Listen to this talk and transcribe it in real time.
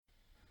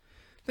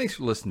Thanks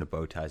for listening to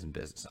Bow Ties in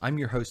Business. I'm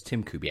your host,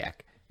 Tim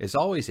Kubiak. As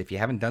always, if you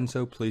haven't done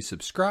so, please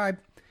subscribe.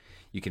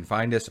 You can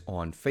find us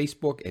on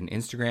Facebook and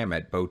Instagram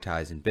at Bow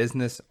Ties in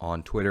Business,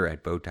 on Twitter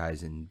at Bow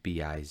Ties in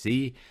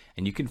BIZ,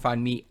 and you can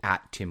find me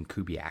at Tim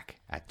Kubiak,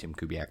 at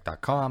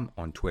timkubiak.com,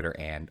 on Twitter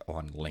and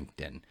on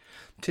LinkedIn.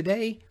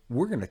 Today,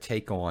 we're going to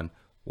take on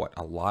what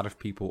a lot of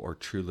people are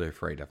truly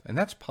afraid of, and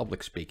that's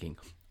public speaking.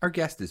 Our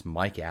guest is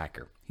Mike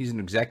Acker. He's an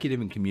executive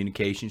and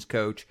communications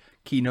coach,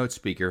 keynote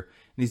speaker,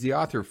 and he's the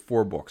author of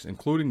 4 books,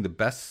 including the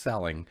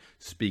best-selling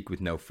Speak with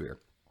No Fear.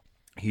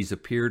 He's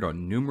appeared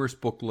on numerous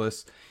book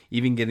lists,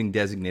 even getting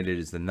designated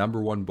as the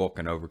 #1 book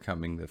on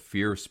overcoming the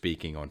fear of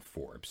speaking on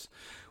Forbes.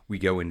 We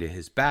go into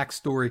his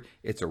backstory.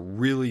 It's a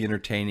really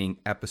entertaining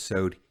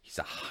episode. He's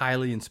a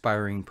highly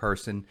inspiring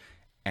person,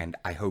 and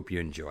I hope you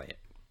enjoy it.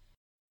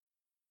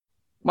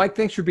 Mike,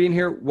 thanks for being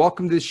here.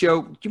 Welcome to the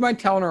show. Do you mind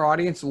telling our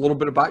audience a little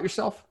bit about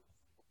yourself?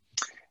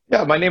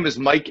 Yeah, my name is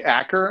Mike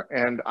Acker,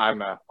 and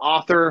I'm an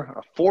author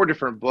of 4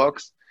 different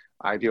books.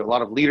 I do a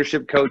lot of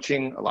leadership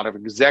coaching, a lot of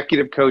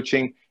executive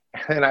coaching,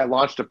 and I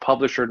launched a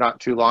publisher not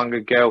too long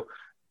ago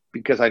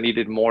because I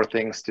needed more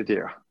things to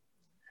do.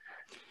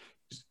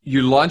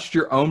 You launched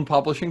your own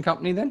publishing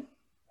company then?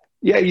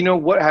 Yeah, you know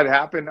what had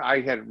happened?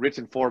 I had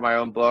written 4 of my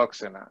own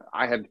books, and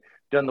I had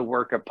done the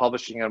work of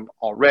publishing them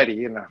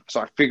already. And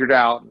so I figured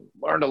out and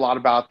learned a lot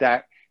about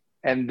that.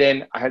 And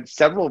then I had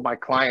several of my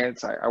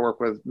clients. I work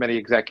with many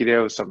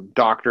executives, some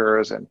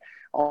doctors, and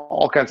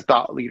all kinds of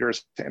thought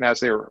leaders. And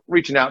as they were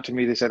reaching out to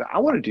me, they said, I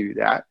want to do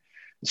that.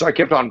 So I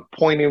kept on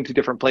pointing them to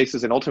different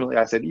places. And ultimately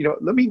I said,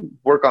 let me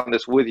work on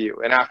this with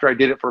you. And after I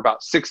did it for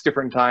about 6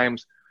 different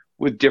times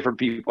with different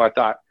people, I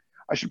thought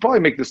I should probably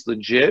make this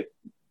legit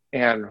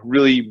and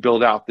really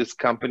build out this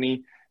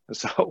company. And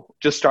so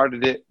just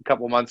started it a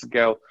couple months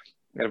ago.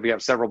 And we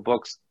have several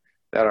books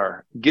that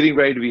are getting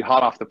ready to be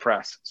hot off the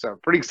press. So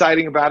pretty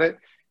exciting about it.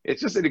 It's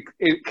just a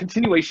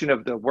continuation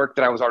of the work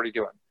that I was already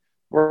doing,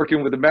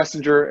 working with the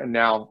messenger, and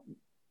now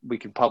we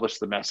can publish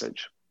the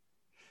message.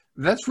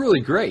 That's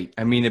really great.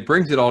 I mean, it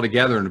brings it all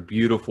together in a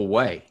beautiful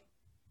way.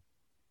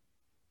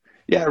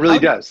 Yeah, it really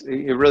does.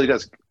 It really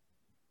does.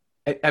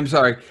 I'm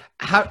sorry.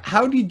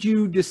 How did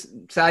you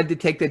decide to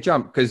take that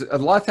jump? Because a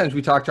lot of times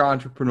we talk to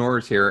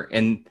entrepreneurs here,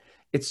 and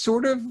it's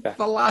sort of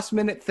a last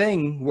minute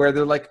thing where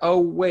they're like, oh,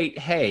 wait,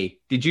 hey,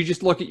 did you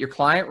just look at your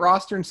client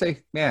roster and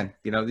say, man,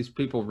 these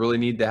people really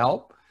need the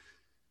help?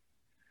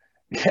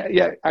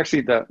 Yeah.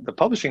 Actually, the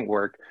publishing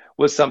work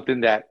was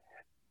something that,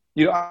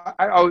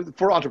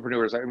 for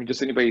entrepreneurs, I mean,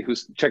 just anybody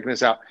who's checking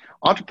this out,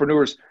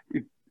 entrepreneurs,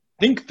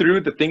 think through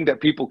the thing that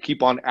people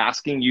keep on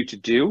asking you to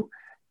do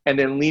and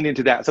then lean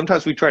into that.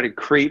 Sometimes we try to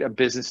create a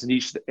business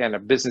niche and a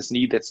business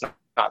need that's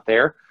not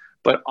there.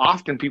 But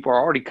often people are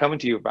already coming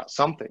to you about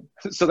something.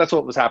 So that's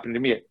what was happening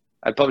to me.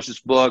 I published this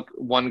book.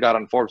 One got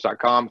on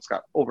Forbes.com. It's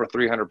got over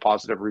 300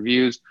 positive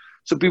reviews.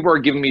 So people are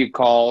giving me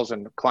calls,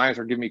 and clients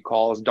are giving me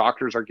calls.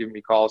 Doctors are giving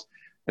me calls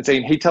and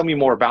saying, hey, tell me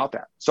more about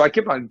that. So I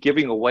kept on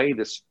giving away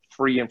this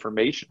free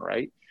information,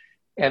 right?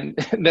 And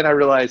then I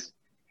realized,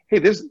 hey,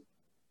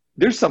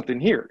 there's something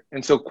here.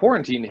 And so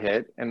quarantine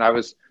hit, and I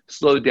was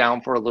slowed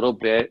down for a little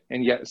bit.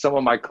 And yet some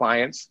of my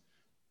clients,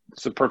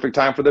 it's a perfect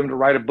time for them to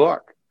write a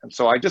book. And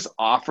so I just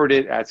offered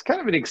it as kind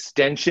of an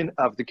extension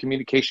of the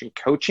communication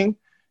coaching.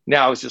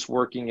 Now I was just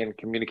working in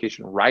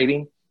communication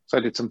writing. So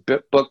I did some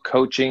book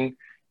coaching,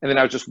 and then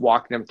I was just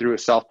walking them through a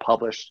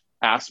self-published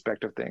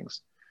aspect of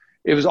things.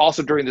 It was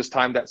also during this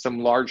time that some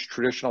large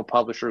traditional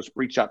publishers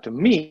reached out to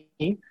me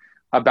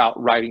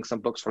about writing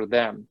some books for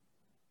them.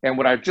 And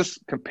when I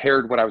just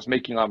compared what I was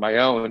making on my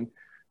own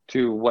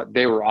to what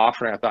they were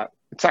offering, I thought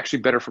it's actually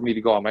better for me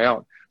to go on my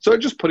own. So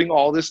just putting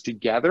all this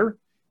together,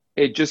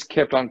 it just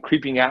kept on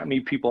creeping at me,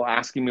 people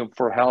asking me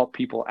for help,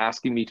 people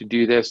asking me to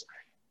do this.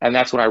 And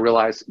that's when I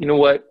realized, you know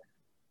what,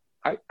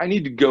 I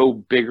need to go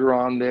bigger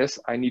on this.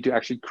 I need to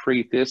actually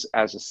create this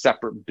as a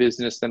separate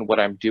business than what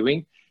I'm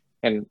doing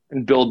and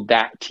build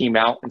that team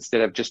out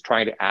instead of just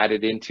trying to add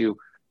it into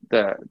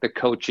the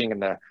coaching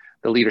and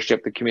the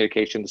leadership, the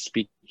communication, the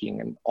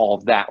speaking, and all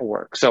of that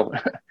work. So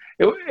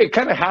it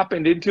kind of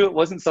happened into it. It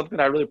wasn't something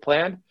I really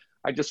planned.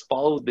 I just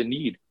followed the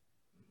need.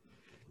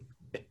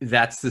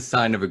 That's the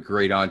sign of a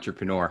great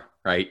entrepreneur,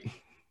 right?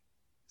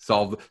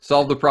 Solve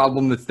the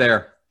problem that's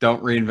there.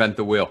 Don't reinvent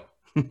the wheel.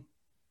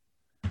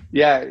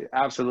 Yeah,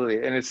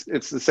 absolutely. And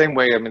it's the same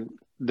way. I mean,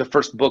 the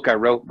first book I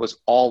wrote was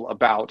all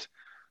about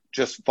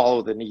just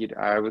follow the need.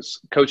 I was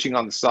coaching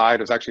on the side.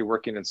 I was actually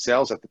working in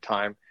sales at the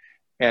time.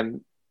 And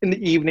in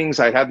the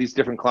evenings, I'd have these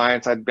different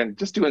clients. I'd been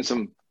just doing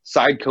some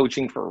side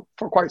coaching for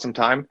quite some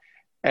time.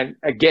 And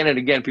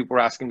again, people were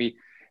asking me,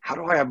 how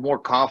do I have more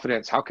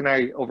confidence? How can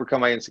I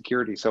overcome my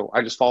insecurity? So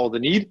I just followed the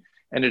need,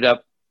 ended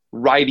up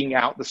writing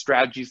out the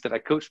strategies that I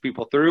coached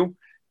people through.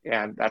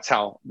 And that's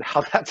how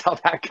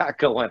that got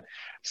going.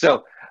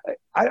 So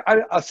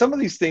some of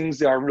these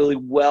things are really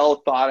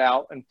well thought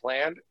out and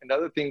planned. And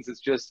other things is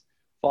just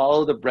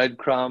follow the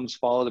breadcrumbs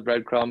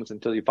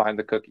until you find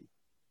the cookie.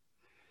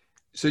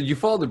 So you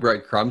follow the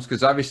breadcrumbs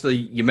because obviously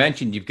you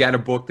mentioned you've got a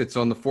book that's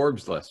on the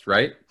Forbes list,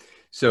 right?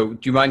 So,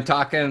 do you mind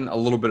talking a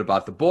little bit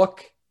about the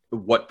book,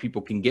 what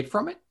people can get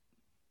from it?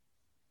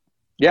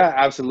 Yeah,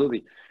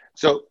 absolutely.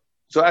 So,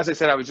 so as I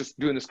said, I was just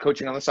doing this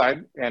coaching on the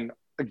side, and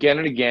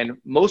again,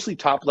 mostly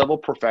top level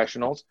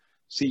professionals,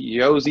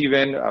 CEOs,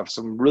 even of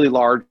some really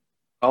large,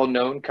 well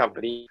known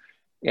company,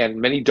 and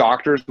many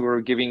doctors who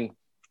are giving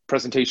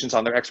presentations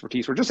on their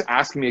expertise were just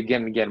asking me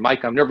again and again,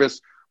 Mike, I'm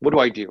nervous. What do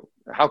I do?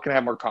 How can I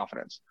have more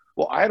confidence?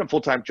 Well, I had a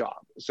full time job,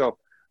 so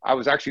I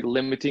was actually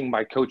limiting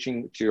my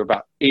coaching to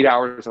about 8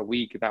 hours a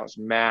week, and that was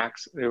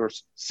max. It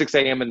was 6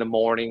 a.m. in the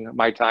morning,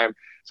 my time,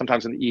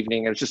 sometimes in the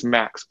evening, and it's just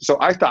max. So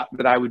I thought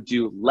that I would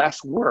do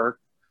less work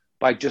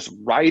by just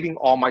writing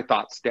all my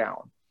thoughts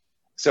down.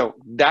 So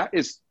that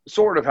is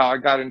sort of how I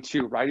got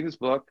into writing this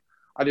book.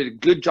 I did a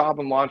good job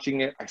in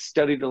launching it. I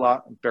studied a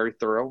lot, I'm very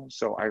thorough.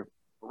 So I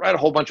read a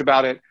whole bunch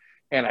about it,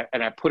 and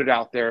I put it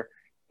out there,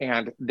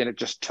 and then it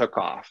just took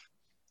off.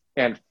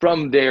 And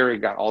from there, it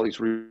got all these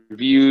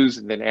reviews,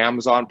 and then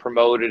Amazon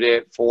promoted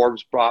it.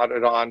 Forbes brought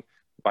it on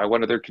by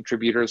one of their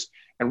contributors.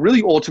 And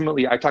really,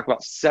 ultimately, I talk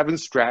about 7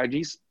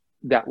 strategies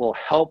that will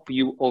help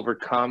you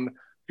overcome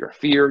your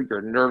fear,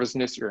 your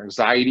nervousness, your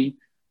anxiety,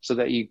 so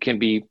that you can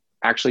be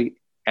actually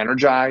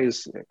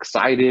energized,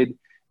 excited,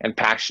 and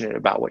passionate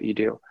about what you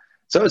do.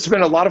 So it's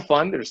been a lot of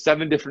fun. There's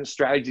 7 different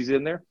strategies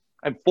in there.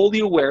 I'm fully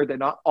aware that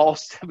not all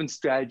 7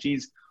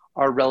 strategies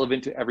are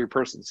relevant to every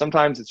person.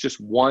 Sometimes it's just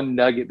one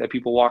nugget that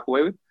people walk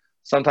away with.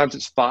 Sometimes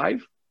it's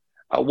 5.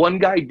 One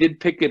guy did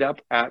pick it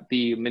up at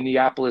the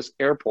Minneapolis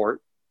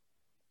airport,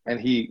 and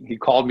he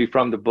called me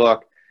from the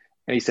book,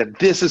 and he said,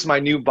 "This is my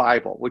new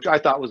Bible," which I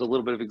thought was a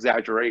little bit of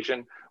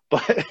exaggeration,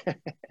 but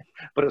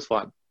but it's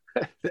fun.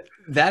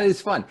 That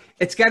is fun.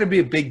 It's got to be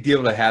a big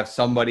deal to have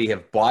somebody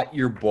have bought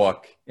your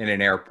book in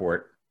an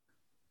airport,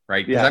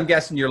 right? Because I'm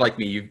guessing you're like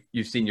me.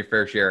 You've seen your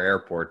fair share of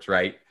airports,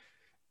 right?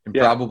 And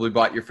probably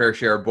bought your fair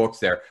share of books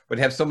there, but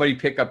have somebody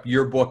pick up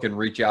your book and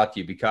reach out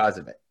to you because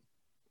of it.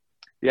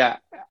 Yeah,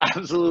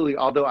 absolutely.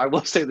 Although I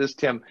will say this,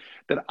 Tim,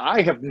 that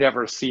I have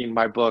never seen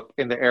my book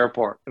in the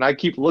airport, and I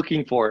keep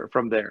looking for it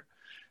from there.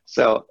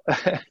 So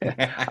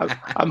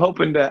I'm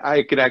hoping that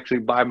I could actually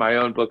buy my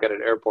own book at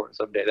an airport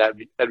someday. That'd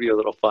be a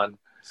little fun.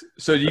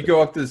 So you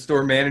go up to the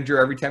store manager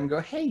every time and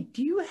go, "Hey,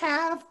 do you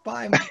have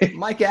by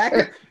Mike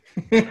Acker?"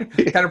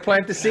 Kind of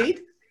plant the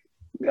seed.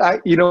 I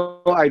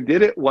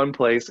did it one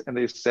place, and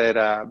they said,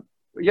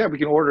 "Yeah, we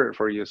can order it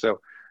for you."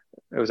 So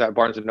it was at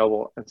Barnes and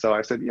Noble, and so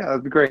I said, "Yeah,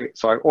 that'd be great."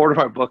 So I ordered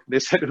my book. They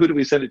said, "Who do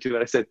we send it to?"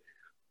 And I said,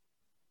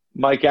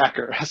 "Mike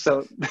Acker."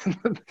 So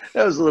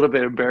that was a little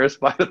bit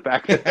embarrassed by the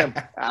fact that I'm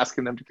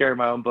asking them to carry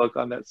my own book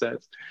on that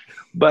sense,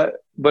 but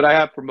I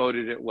have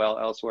promoted it well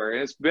elsewhere,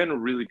 and it's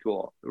been really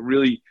cool.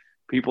 Really,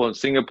 people in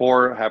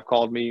Singapore have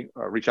called me,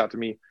 reach out to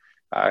me.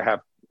 I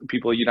have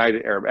people in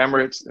United Arab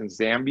Emirates and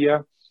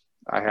Zambia.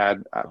 I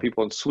had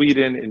people in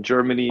Sweden, in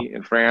Germany,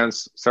 in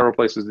France, several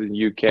places in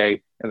the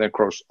UK, and then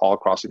all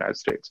across the United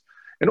States.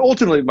 And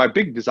ultimately, my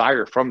big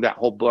desire from that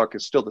whole book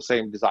is still the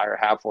same desire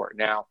I have for it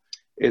now,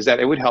 is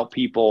that it would help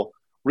people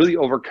really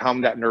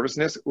overcome that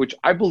nervousness, which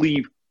I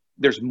believe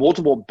there's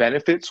multiple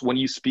benefits when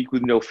you speak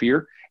with no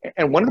fear.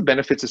 And one of the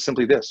benefits is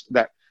simply this,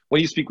 that when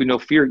you speak with no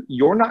fear,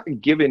 you're not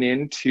given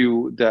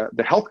into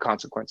the health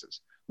consequences.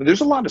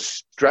 There's a lot of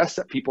stress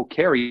that people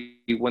carry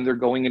when they're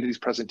going into these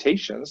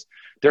presentations.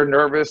 They're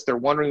nervous. They're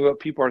wondering what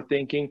people are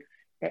thinking.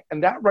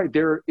 And that right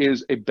there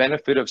is a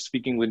benefit of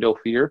speaking with no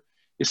fear,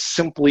 is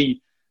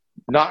simply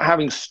not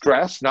having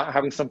stress, not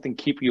having something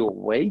keep you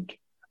awake.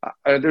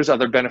 There's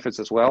other benefits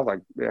as well,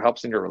 like it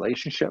helps in your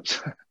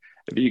relationships.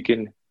 If you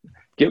can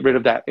get rid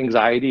of that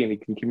anxiety and you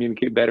can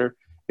communicate better,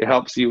 it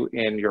helps you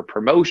in your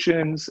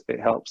promotions.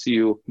 It helps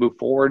you move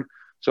forward.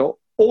 So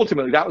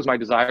ultimately, that was my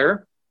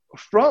desire.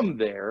 From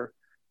there,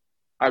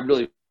 I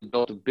really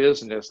built a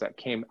business that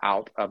came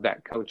out of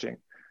that coaching.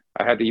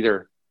 I had to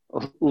either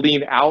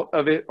lean out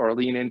of it or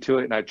lean into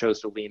it, and I chose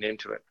to lean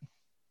into it.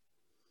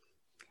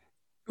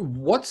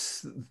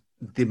 What's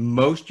the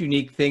most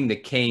unique thing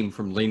that came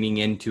from leaning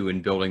into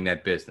and building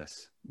that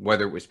business,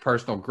 whether it was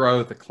personal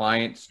growth, a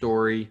client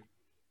story?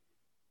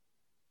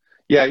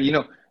 Yeah,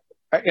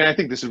 and I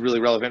think this is really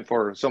relevant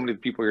for so many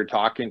people you're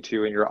talking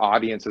to in your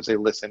audience as they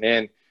listen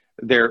in.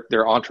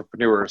 They're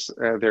entrepreneurs.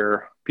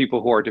 They're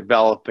people who are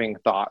developing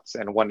thoughts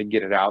and want to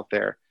get it out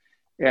there.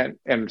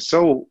 And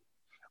so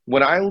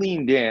when I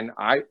leaned in,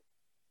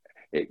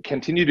 it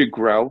continued to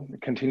grow,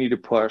 continued to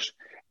push.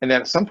 And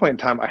then at some point in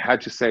time, I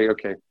had to say,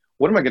 okay,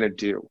 what am I going to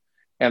do?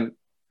 And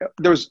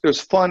there's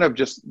fun of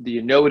just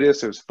the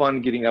notice. It was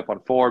fun getting up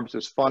on Forbes.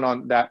 There's fun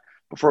on that.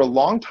 But for a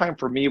long time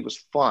for me, it was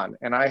fun.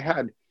 And I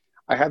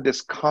had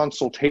this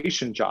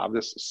consultation job,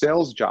 this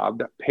sales job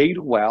that paid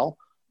well,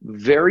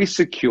 very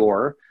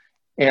secure.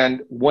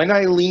 And when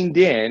I leaned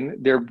in,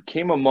 there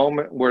came a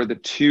moment where the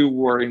two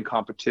were in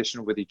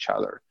competition with each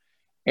other.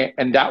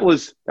 And that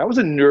was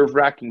a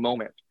nerve-wracking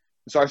moment.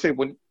 So I say,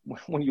 when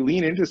you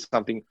lean into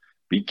something,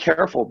 be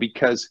careful,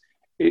 because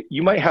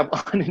you might have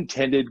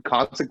unintended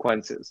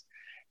consequences.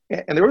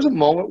 And there was a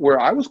moment where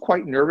I was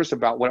quite nervous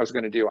about what I was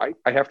going to do.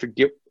 I have to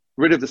get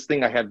rid of this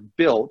thing I had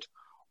built,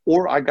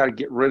 or I got to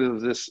get rid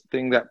of this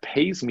thing that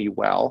pays me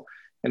well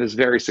and is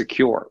very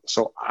secure.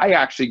 So I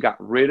actually got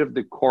rid of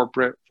the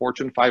corporate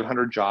Fortune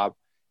 500 job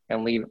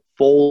and leaned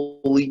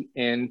fully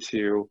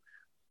into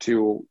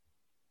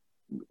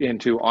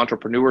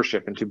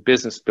entrepreneurship, into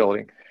business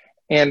building.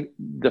 And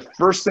the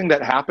first thing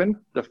that happened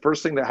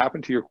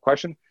to your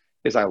question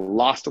is I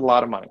lost a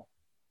lot of money.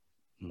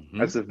 Mm-hmm.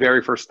 That's the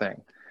very first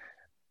thing.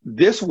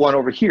 This one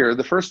over here,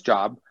 the first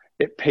job,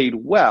 it paid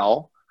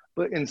well,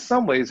 but in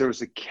some ways there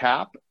was a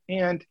cap,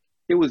 and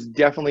it was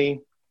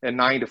definitely a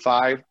 9 to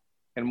 5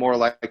 and more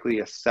likely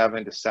a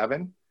 7 to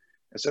 7.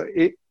 And so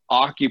it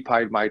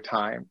occupied my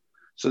time.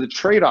 So the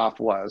trade-off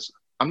was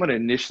I'm going to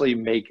initially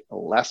make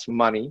less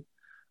money,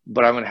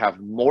 but I'm going to have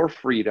more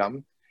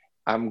freedom.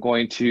 I'm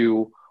going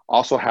to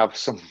also have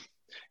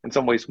in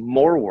some ways,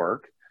 more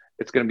work.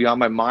 It's going to be on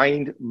my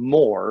mind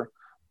more,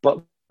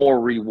 but more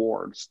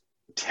rewards.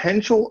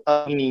 Potential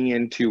of leaning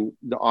into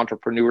the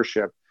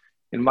entrepreneurship,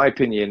 in my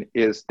opinion,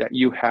 is that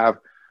you have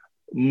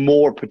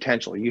more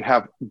potential. You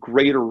have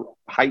greater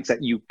heights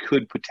that you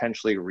could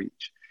potentially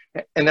reach.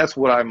 And that's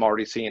what I'm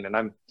already seeing. And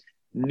I'm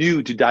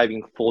new to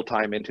diving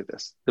full-time into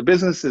this. The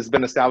business has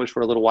been established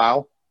for a little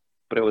while,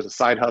 but it was a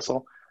side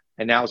hustle.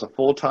 And now it's a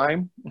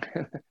full-time.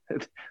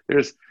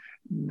 There's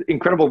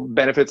incredible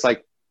benefits.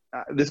 Like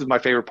this is my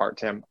favorite part,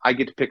 Tim. I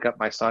get to pick up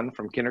my son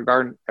from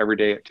kindergarten every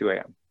day at 2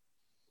 a.m.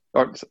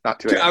 Or not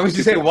 2 a.m. I was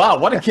just saying, wow,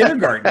 what a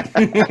kindergarten.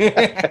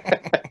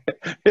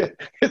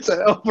 It's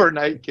an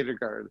overnight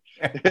kindergarten.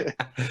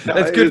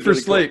 That's good for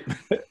really sleep.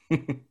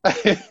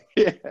 Cool.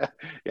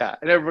 Yeah.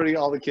 And everybody,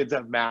 all the kids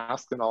have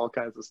masks and all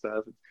kinds of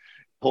stuff. It's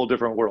a whole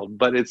different world.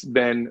 But it's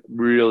been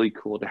really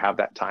cool to have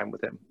that time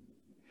with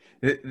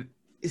him.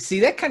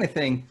 See, that kind of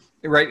thing,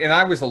 right? And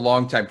I was a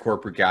longtime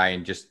corporate guy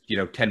and just,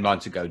 10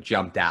 months ago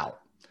jumped out,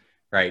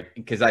 right?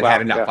 Because I'd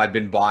had enough. Yeah. I'd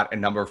been bought a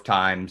number of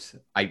times.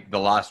 The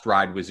last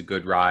ride was a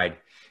good ride.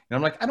 And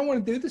I'm like, I don't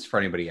want to do this for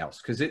anybody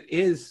else because it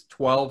is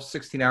 12,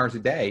 16 hours a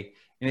day.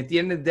 And at the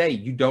end of the day,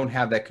 you don't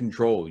have that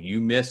control. You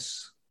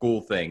miss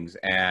school things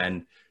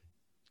and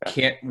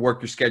can't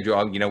work your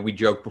schedule. We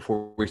joked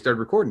before we started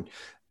recording.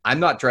 I'm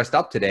not dressed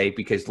up today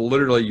because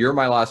literally you're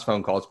my last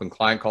phone call. It's been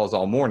client calls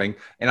all morning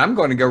and I'm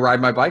going to go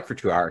ride my bike for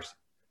 2 hours.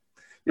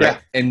 Right? Yeah.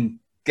 And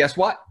guess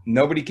what?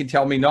 Nobody can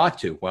tell me not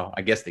to. Well,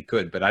 I guess they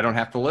could, but I don't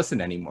have to listen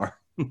anymore.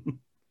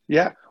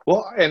 Yeah.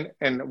 Well, and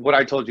what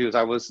I told you is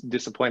I was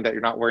disappointed that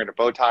you're not wearing a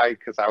bow tie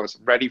because I was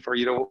ready for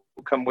you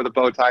to come with a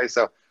bow tie.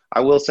 So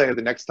I will say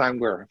the next time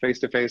we're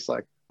face-to-face,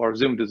 or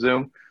Zoom to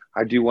Zoom,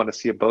 I do want to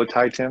see a bow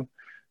tie, Tim.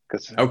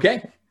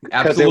 Okay. Absolutely.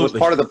 Because it was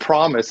part of the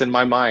promise in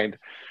my mind.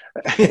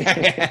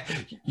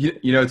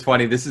 It's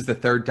funny. This is the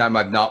third time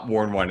I've not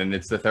worn one, and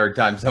it's the third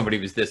time somebody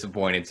was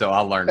disappointed. So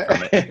I'll learn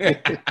from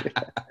it.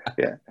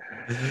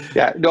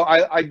 Yeah. No,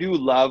 I do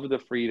love the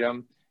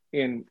freedom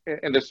and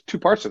there's two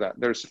parts of that.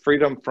 There's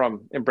freedom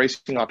from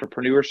embracing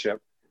entrepreneurship,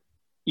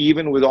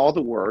 even with all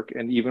the work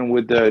and even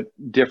with the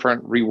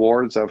different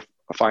rewards of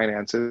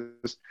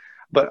finances.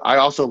 But I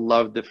also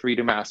love the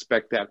freedom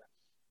aspect that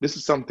this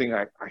is something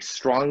I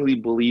strongly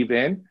believe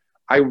in.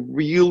 I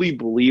really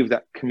believe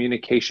that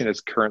communication is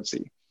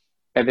currency.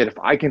 And that if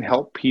I can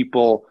help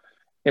people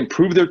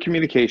improve their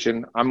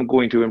communication, I'm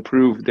going to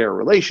improve their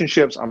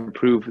relationships, I'm going to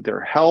improve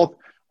their health,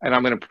 and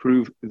I'm going to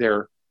improve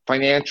their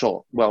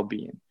financial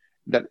well-being.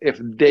 That if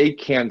they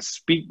can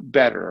speak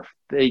better, if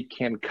they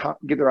can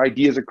get their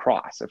ideas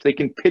across, if they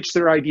can pitch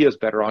their ideas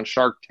better on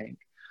Shark Tank,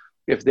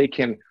 if they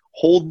can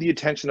hold the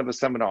attention of a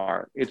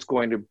seminar, it's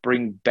going to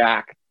bring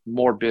back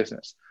more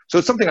business. So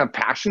it's something I'm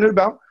passionate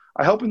about.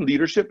 I help in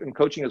leadership and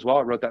coaching as well.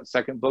 I wrote that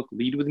second book,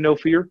 Lead with No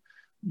Fear.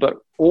 But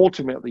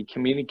ultimately,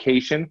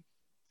 communication,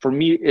 for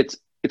me, it's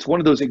one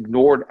of those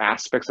ignored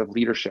aspects of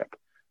leadership.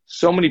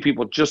 So many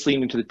people just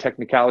lean into the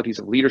technicalities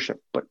of leadership,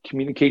 but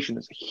communication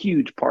is a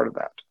huge part of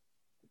that.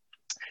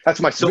 That's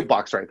my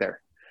soapbox right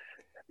there.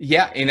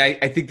 Yeah, and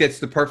I think that's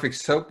the perfect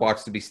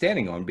soapbox to be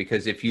standing on,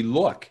 because if you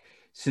look,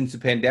 since the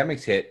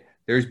pandemic's hit,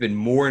 there's been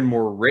more and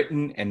more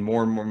written and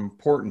more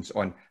importance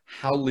on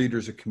how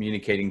leaders are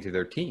communicating to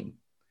their team,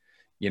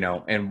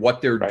 and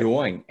what they're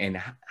doing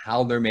and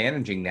how they're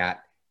managing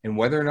that, and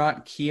whether or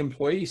not key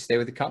employees stay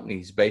with the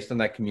companies based on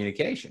that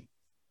communication.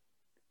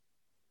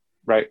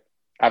 Right.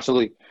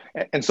 Absolutely.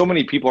 And so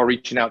many people are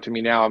reaching out to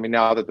me now. I mean,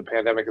 now that the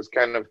pandemic has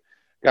kind of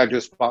got to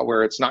a spot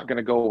where it's not going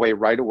to go away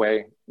right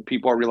away,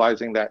 people are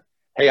realizing that,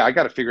 hey, I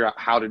got to figure out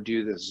how to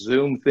do this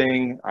Zoom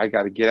thing. I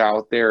got to get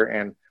out there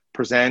and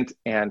present.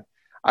 And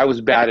I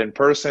was bad in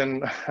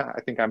person. I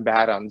think I'm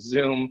bad on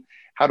Zoom.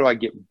 How do I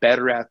get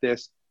better at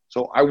this?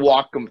 So I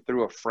walk them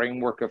through a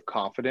framework of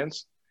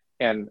confidence,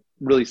 and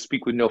really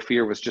Speak with No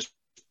Fear was just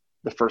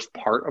the first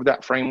part of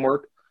that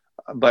framework.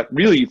 But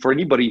really, for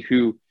anybody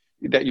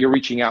that you're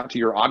reaching out to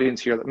your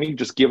audience here, let me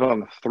just give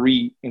them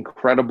 3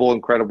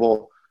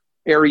 incredible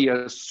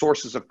areas,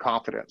 sources of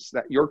confidence.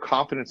 That your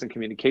confidence in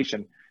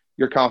communication,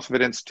 your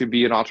confidence to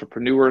be an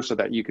entrepreneur so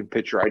that you can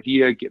pitch your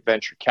idea, get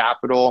venture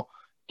capital,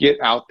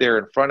 get out there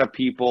in front of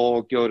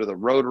people, go to the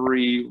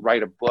Rotary,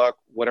 write a book,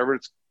 whatever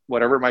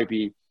it might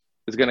be,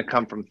 is going to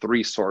come from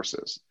 3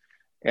 sources.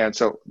 And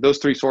so those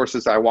three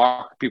sources I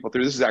walk people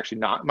through, this is actually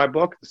not in my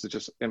book, this is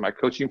just in my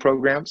coaching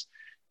programs,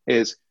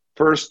 is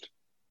first,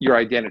 your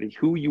identity,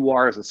 who you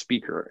are as a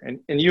speaker.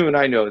 And you and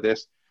I know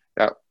this,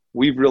 that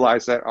we've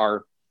realized that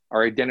our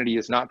identity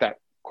is not that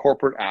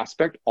corporate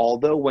aspect,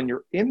 although when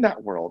you're in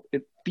that world,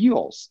 it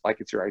feels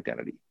like it's your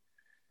identity.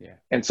 Yeah.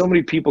 And so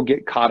many people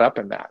get caught up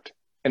in that.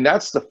 And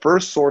that's the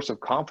first source of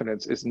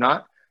confidence, is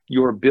not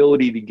your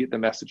ability to get the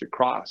message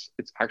across.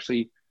 It's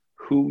actually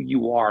who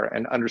you are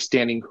and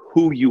understanding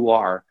who you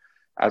are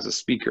as a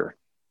speaker.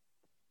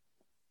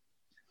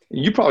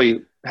 You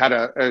probably had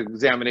an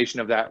examination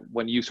of that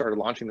when you started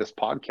launching this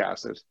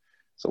podcast.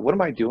 So what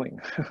am I doing?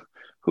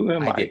 Who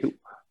am I?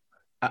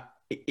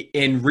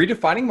 In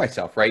redefining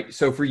myself, right?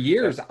 So for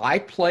years, I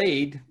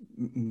played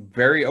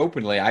very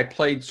openly. I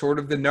played sort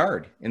of the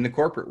nerd in the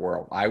corporate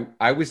world.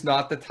 I was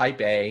not the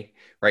type A,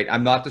 right?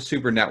 I'm not the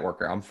super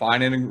networker. I'm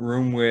fine in a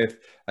room with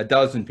a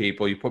dozen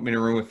people. You put me in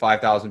a room with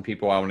 5,000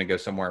 people, I want to go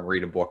somewhere and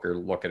read a book or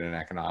look at an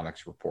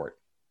economics report,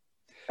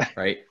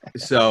 right?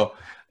 So,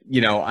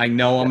 I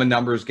know I'm a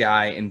numbers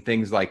guy and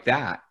things like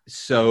that.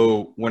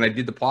 So when I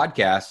did the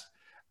podcast,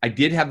 I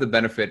did have the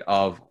benefit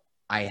of,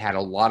 I had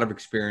a lot of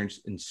experience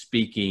in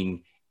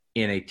speaking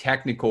in a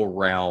technical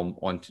realm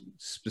on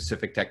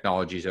specific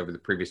technologies over the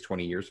previous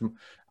 20 years.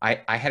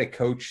 I had a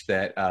coach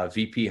that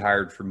VP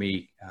hired for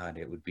me,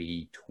 it would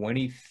be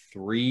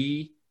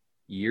 23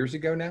 years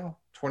ago now,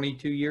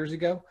 22 years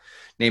ago,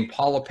 named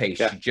Paula Pace.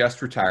 Yeah. She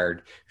just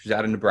retired. She's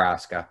out of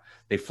Nebraska.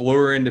 They flew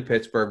her into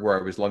Pittsburgh, where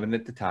I was living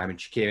at the time,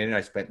 and she came in, and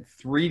I spent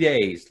 3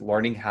 days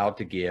learning how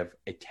to give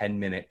a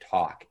 10-minute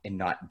talk and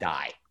not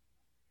die.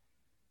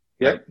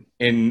 Yep. Right?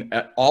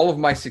 And all of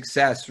my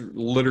success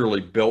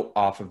literally built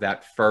off of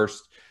that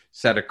first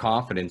set of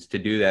confidence to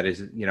do that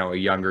as, a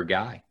younger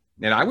guy.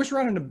 And I was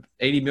running an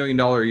 $80 million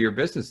a year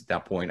business at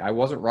that point. I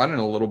wasn't running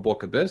a little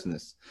book of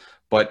business,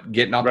 but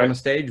getting up on the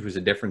stage was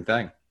a different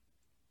thing.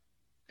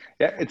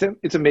 Yeah,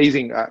 it's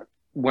amazing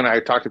when I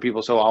talk to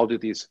people. So I'll do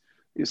these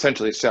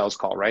essentially a sales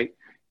call, right?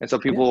 And so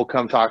people will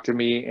come talk to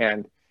me,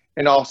 and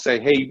I'll say,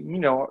 hey,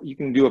 you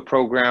can do a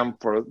program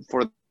for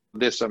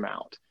this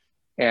amount.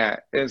 And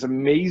it's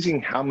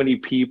amazing how many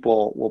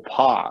people will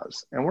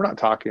pause. And we're not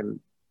talking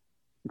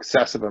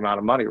excessive amount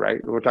of money,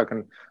 right? We're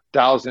talking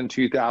 1,000,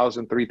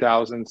 2,000,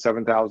 3,000,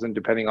 7,000,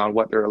 depending on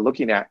what they're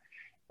looking at.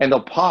 And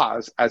they'll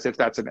pause as if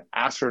that's an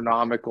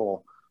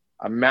astronomical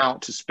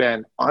amount to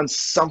spend on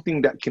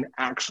something that can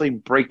actually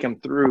break them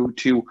through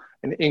to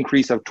an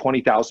increase of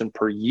 20,000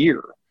 per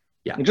year.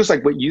 Yeah. And just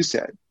like what you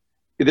said,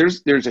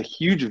 there's a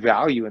huge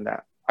value in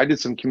that. I did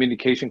some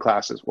communication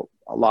classes, well,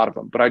 a lot of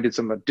them, but I did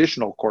some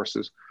additional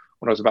courses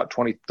when I was about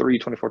 23,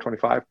 24,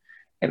 25.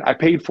 And I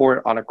paid for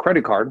it on a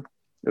credit card.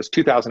 It was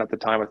 $2,000 at the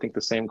time. I think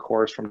the same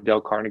course from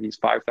Dale Carnegie's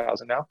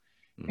 $5,000 now.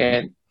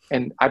 Mm-hmm.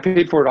 And I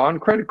paid for it on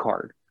credit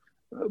card,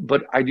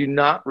 but I do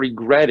not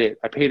regret it.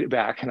 I paid it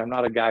back, and I'm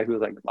not a guy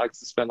who likes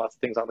to spend lots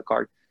of things on the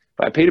card,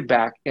 but I paid it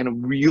back,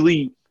 and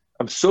really,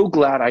 I'm so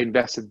glad I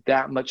invested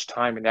that much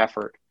time and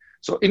effort.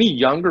 So any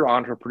younger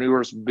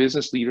entrepreneurs,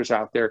 business leaders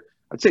out there,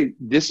 I'd say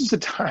this is the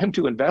time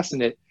to invest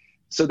in it,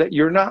 so that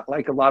you're not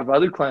like a lot of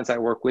other clients I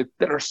work with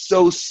that are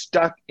so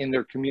stuck in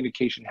their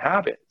communication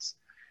habits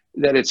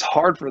that it's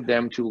hard for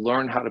them to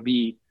learn how to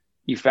be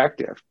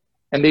effective.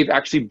 And they've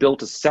actually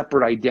built a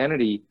separate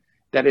identity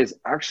that is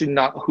actually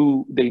not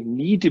who they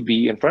need to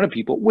be in front of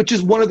people, which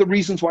is one of the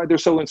reasons why they're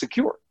so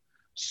insecure.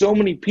 So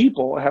many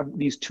people have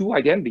these two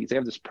identities. They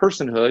have this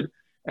personhood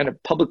and a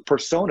public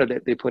persona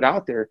that they put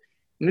out there.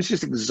 And it's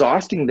just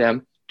exhausting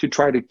them to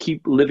try to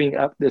keep living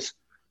up this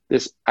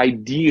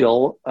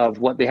ideal of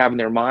what they have in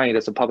their mind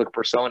as a public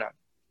persona.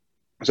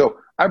 So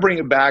I bring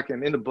it back,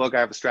 and in the book, I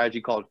have a strategy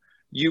called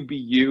You Be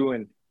You,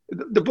 and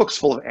the book's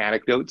full of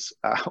anecdotes.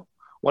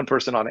 One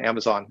person on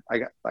Amazon, I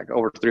got like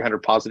over 300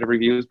 positive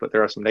reviews, but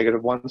there are some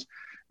negative ones.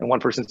 And one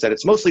person said,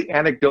 it's mostly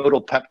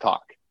anecdotal pep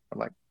talk. I'm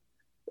like,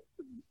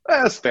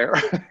 that's fair.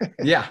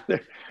 Yeah.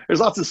 There's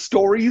lots of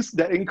stories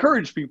that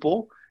encourage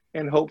people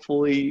and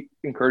hopefully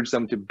encourage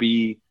them to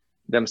be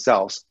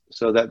themselves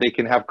so that they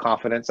can have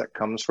confidence that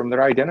comes from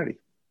their identity.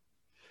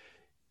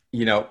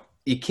 You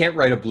can't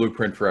write a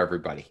blueprint for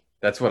everybody.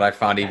 That's what I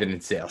found even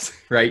in sales,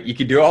 right? You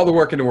can do all the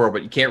work in the world,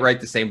 but you can't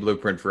write the same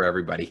blueprint for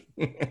everybody.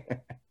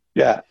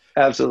 Yeah,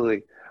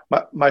 absolutely.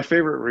 My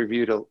favorite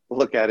review to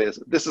look at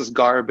is, this is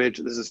garbage,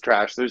 this is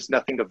trash, there's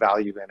nothing to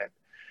value in it.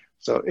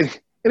 So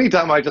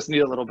anytime I just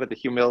need a little bit of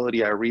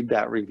humility, I read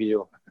that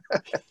review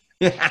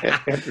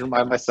and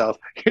remind myself,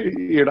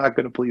 you're not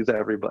going to please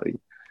everybody.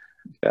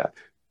 Yeah.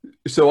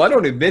 So I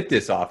don't admit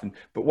this often,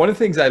 but one of the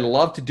things I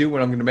love to do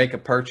when I'm going to make a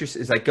purchase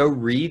is I go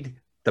read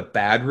the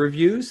bad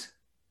reviews.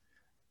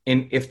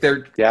 And if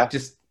they're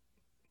just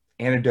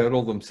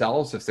anecdotal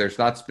themselves, if there's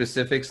not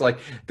specifics like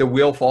the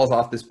wheel falls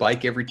off this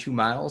bike every 2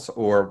 miles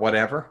or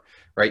whatever,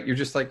 right? You're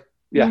just like,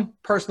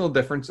 personal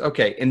difference.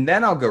 Okay. And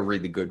then I'll go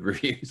read the good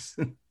reviews.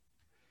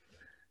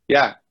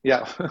 Yeah.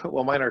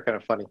 Well, mine are kind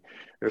of funny.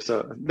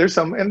 There's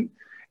some, and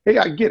hey,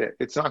 I get it.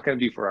 It's not going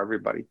to be for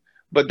everybody,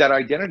 but that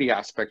identity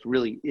aspect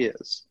really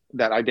is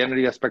that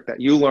identity aspect that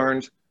you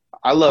learned.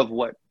 I love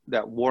what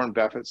that Warren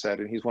Buffett said,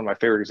 and he's one of my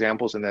favorite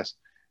examples in this,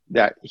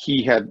 that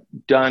he had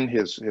done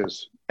his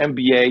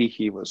MBA,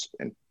 he was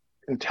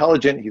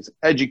intelligent, he's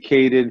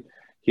educated,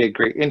 he had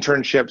great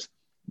internships,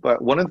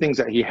 but one of the things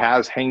that he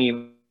has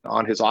hanging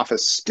on his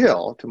office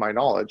still, to my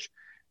knowledge,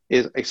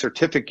 is a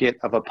certificate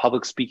of a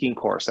public speaking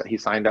course that he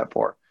signed up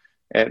for.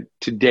 And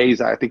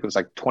today's, I think it was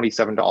like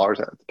 $27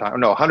 at the time,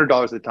 no,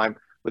 $100 at the time,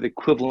 with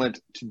equivalent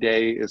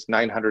today is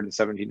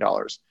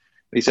 $917.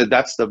 And he said,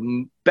 that's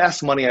the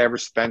best money I ever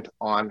spent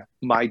on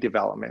my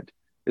development,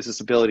 is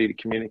this ability to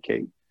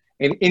communicate.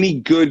 And any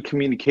good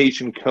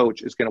communication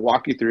coach is going to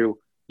walk you through,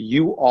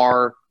 you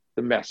are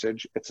the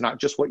message. It's not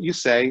just what you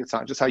say. It's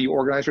not just how you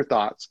organize your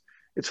thoughts.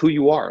 It's who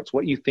you are. It's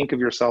what you think of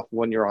yourself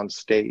when you're on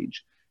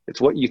stage.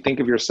 It's what you think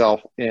of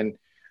yourself in,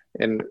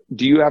 and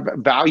do you have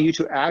value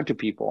to add to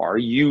people? Are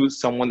you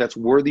someone that's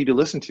worthy to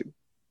listen to?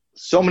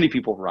 So many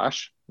people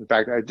rush. In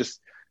fact,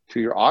 to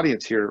your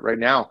audience here right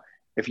now,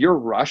 if you're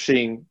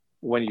rushing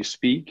when you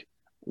speak,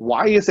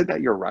 why is it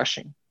that you're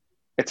rushing?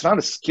 It's not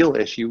a skill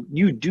issue.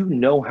 You do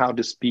know how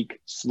to speak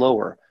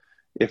slower.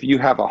 If you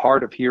have a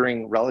hard of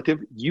hearing relative,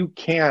 you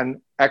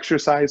can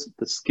exercise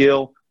the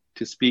skill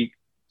to speak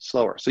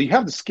slower. So you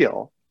have the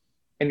skill,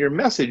 and your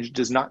message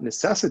does not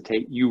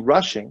necessitate you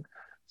rushing.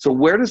 So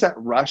where does that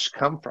rush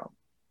come from?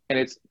 And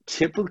it's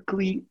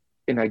typically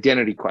an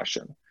identity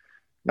question,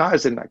 not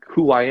as in like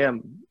who I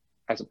am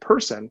as a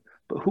person,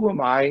 but who am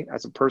I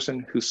as a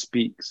person who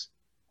speaks?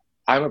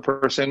 I'm a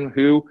person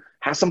who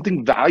has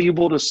something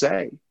valuable to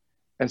say.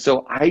 And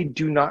so I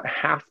do not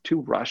have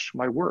to rush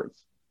my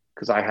words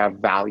because I have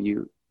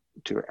value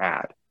to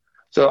add.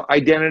 So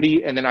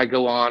identity, and then I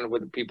go on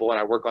with people and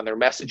I work on their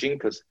messaging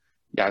because,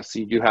 yes,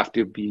 you do have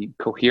to be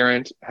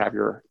coherent, have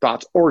your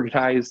thoughts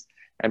organized,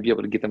 and be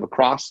able to get them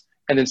across.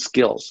 And then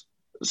skills.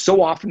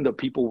 So often the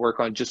people work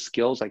on just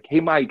skills like, hey,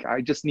 Mike,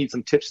 I just need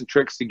some tips and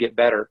tricks to get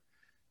better.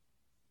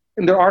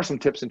 And there are some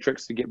tips and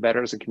tricks to get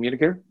better as a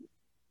communicator.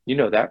 You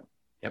know that.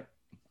 Yep.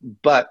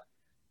 But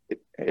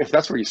if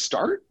that's where you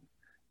start,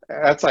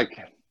 that's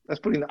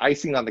putting the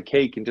icing on the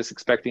cake and just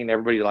expecting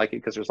everybody to like it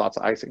because there's lots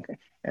of icing.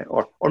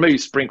 Or maybe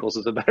sprinkles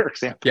is a better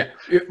example.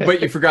 Yeah,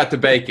 but you forgot to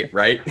bake it,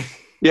 right?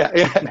 Yeah,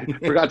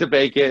 forgot to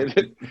bake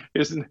it.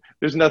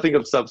 There's nothing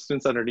of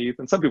substance underneath.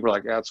 And some people are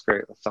like, yeah, that's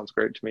great. That sounds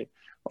great to me.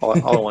 All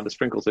I want is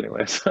sprinkles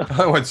anyway. So.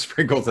 I want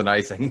sprinkles and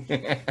icing.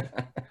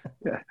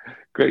 Yeah,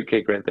 great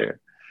cake right there.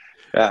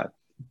 Yeah.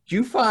 Do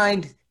you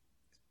find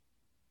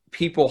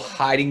people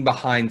hiding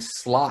behind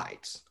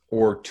slides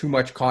or too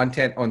much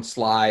content on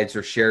slides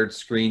or shared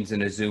screens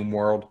in a Zoom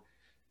world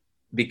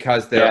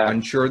because they're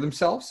unsure of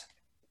themselves?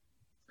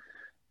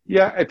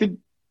 Yeah, I think,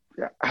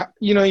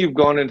 you've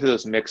gone into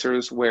those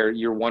mixers where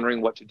you're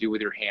wondering what to do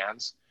with your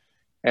hands.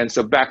 And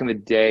so back in the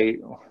day,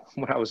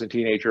 when I was a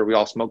teenager, we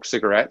all smoked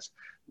cigarettes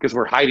because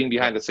we're hiding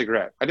behind a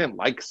cigarette. I didn't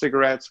like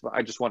cigarettes, but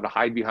I just wanted to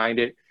hide behind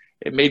it.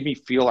 It made me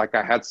feel like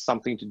I had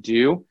something to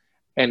do.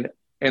 And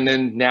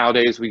then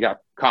nowadays we got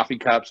coffee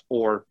cups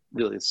or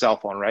really a cell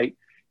phone, right?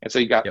 And so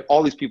you got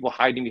all these people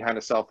hiding behind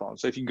a cell phone.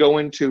 So if you go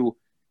into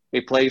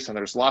a place and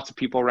there's lots of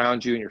people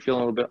around you and you're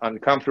feeling a little bit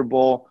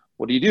uncomfortable,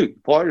 what do? You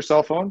pull out your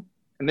cell phone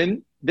and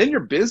then you're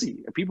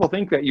busy. People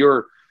think that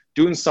you're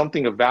doing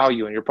something of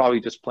value and you're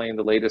probably just playing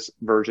the latest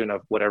version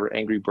of whatever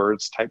Angry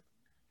Birds type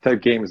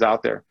game is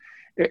out there.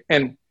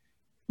 And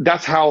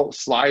that's how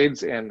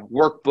slides and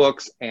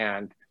workbooks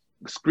and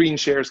screen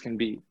shares can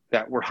be,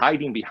 that we're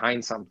hiding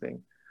behind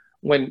something.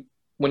 When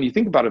you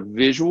think about a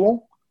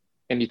visual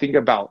and you think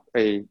about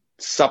a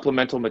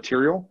supplemental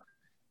material,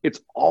 it's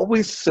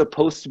always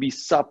supposed to be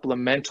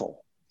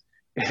supplemental,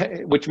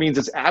 which means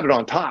it's added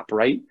on top,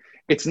 right?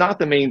 It's not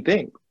the main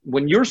thing.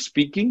 When you're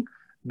speaking,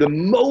 the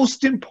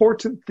most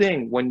important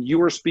thing when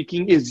you are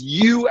speaking is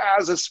you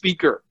as a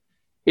speaker.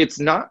 It's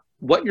not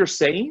what you're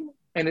saying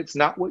and it's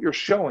not what you're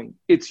showing.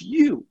 It's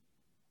you.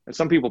 And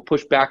some people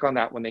push back on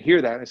that when they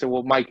hear that. And they say,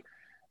 well, Mike,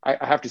 I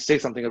have to say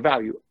something of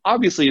value.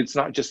 Obviously, it's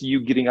not just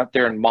you getting up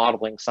there and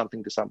modeling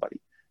something to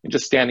somebody and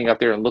just standing up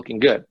there and looking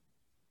good.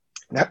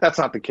 That's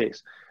not the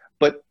case.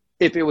 But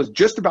if it was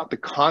just about the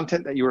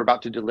content that you were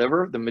about to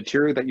deliver, the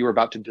material that you were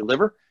about to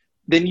deliver,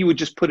 then you would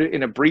just put it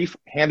in a brief,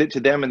 hand it to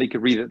them, and they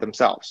could read it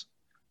themselves.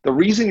 The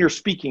reason you're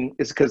speaking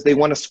is because they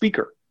want a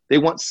speaker. They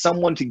want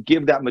someone to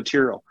give that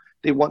material.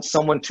 They want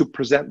someone to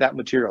present that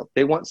material.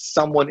 They want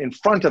someone in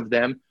front of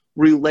them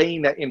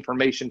relaying that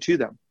information to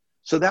them.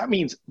 So that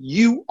means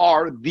you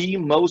are the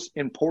most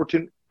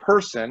important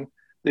person,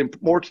 the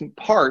important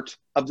part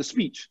of the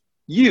speech.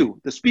 You,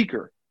 the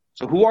speaker.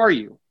 So who are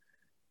you?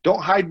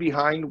 Don't hide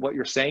behind what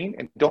you're saying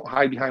and don't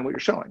hide behind what you're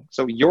showing.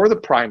 So you're the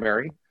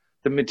primary,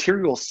 the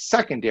material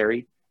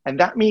secondary, and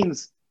that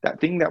means that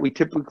thing that we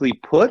typically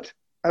put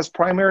as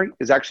primary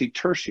is actually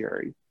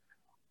tertiary.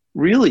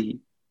 Really,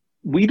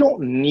 we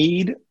don't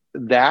need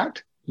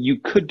that. You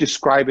could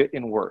describe it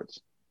in words.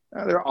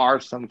 Now, there are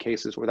some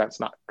cases where that's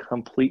not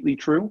completely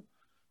true,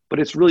 but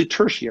it's really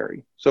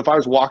tertiary. So if I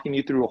was walking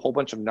you through a whole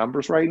bunch of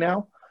numbers right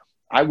now,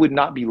 I would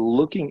not be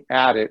looking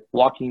at it,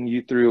 walking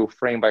you through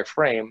frame by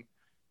frame.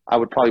 I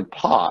would probably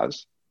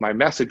pause. My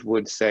message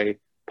would say,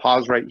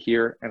 pause right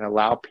here and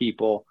allow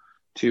people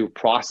to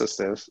process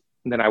this.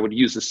 And then I would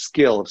use the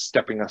skill of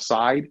stepping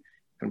aside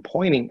and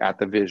pointing at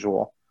the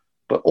visual.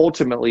 But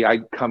ultimately,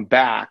 I'd come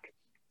back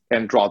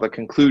and draw the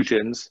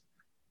conclusions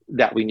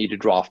that we need to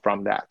draw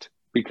from that,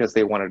 because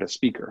they wanted a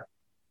speaker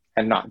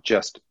and not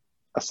just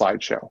a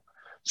slideshow.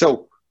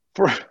 So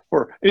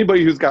for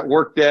anybody who's got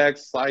work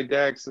decks, slide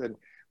decks, and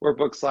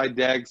workbook slide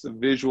decks,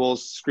 and visuals,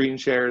 screen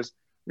shares,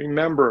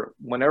 remember,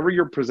 whenever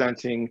you're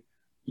presenting,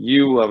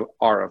 you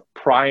are of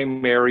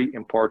primary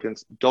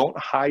importance. Don't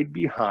hide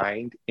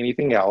behind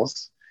anything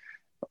else.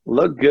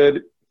 Look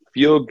good,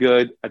 feel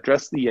good,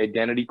 address the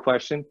identity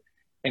question,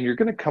 and you're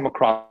going to come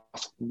across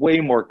way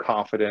more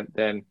confident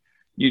than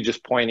you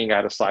just pointing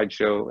at a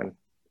slideshow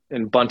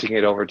and bunting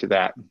it over to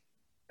that.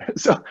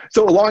 So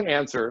a long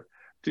answer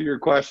to your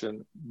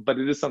question, but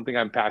it is something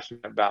I'm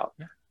passionate about.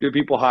 Do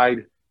people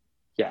hide?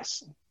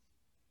 Yes.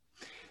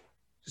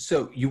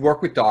 So you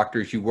work with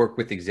doctors, you work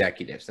with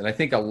executives, and I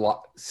think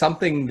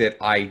something that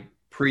I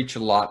preach a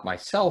lot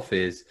myself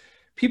is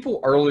people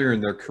earlier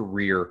in their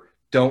career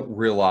don't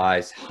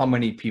realize how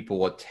many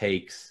people it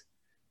takes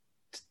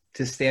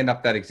to stand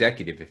up that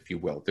executive, if you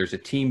will. There's a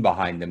team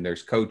behind them,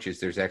 there's coaches,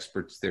 there's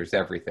experts, there's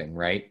everything,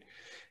 right?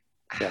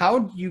 Yeah. How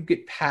do you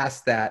get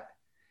past that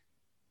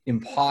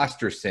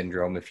imposter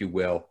syndrome, if you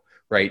will,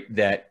 right?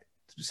 That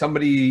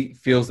somebody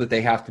feels that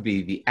they have to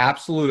be the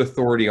absolute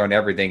authority on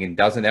everything and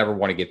doesn't ever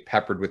want to get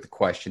peppered with the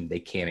question they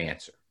can't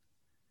answer.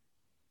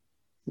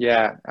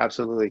 Yeah,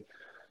 absolutely.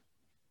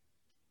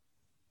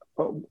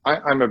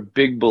 I'm a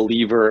big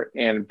believer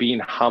in being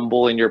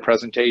humble in your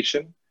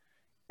presentation.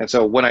 And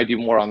so when I do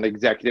more on the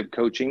executive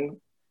coaching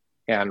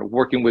and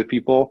working with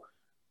people,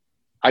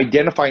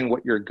 identifying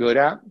what you're good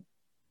at,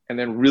 and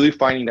then really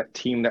finding that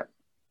team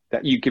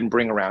that you can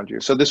bring around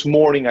you. So this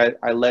morning,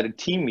 I led a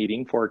team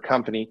meeting for a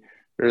company.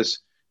 It's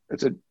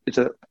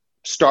a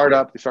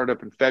startup. They started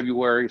up in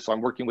February. So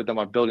I'm working with them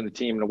on building the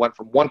team. And it went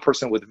from one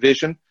person with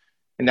vision,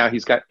 and now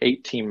he's got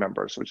 8 team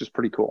members, which is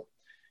pretty cool.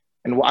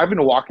 And I've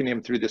been walking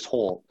him through this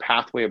whole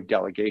pathway of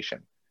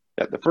delegation.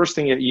 That the first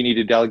thing that you need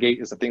to delegate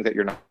is the things that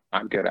you're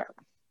not good at.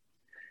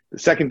 The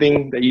second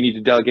thing that you need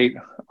to delegate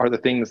are the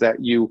things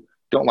that you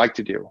don't like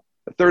to do.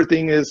 The third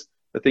thing is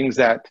the things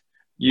that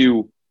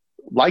you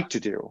like to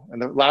do.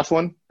 And the last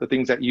one, the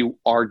things that you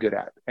are good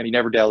at. And you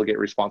never delegate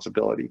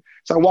responsibility.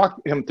 So I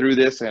walk him through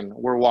this, and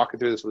we're walking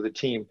through this with a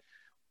team.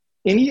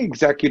 Any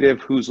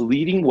executive who's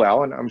leading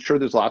well, and I'm sure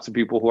there's lots of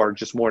people who are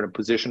just more in a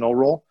positional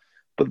role,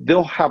 but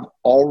they'll have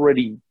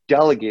already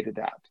delegated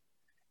that.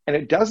 And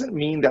it doesn't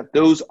mean that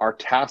those are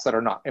tasks that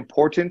are not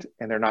important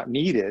and they're not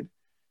needed.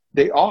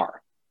 They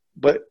are.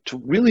 But to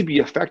really be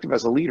effective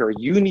as a leader,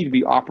 you need to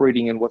be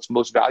operating in what's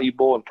most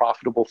valuable and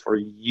profitable for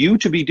you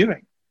to be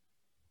doing.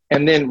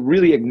 And then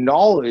really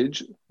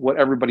acknowledge what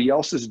everybody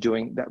else is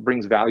doing that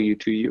brings value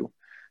to you.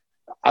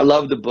 I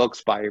love the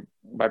books by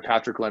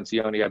Patrick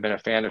Lencioni. I've been a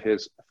fan of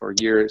his for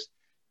years.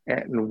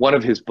 And in one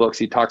of his books,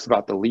 he talks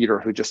about the leader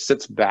who just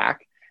sits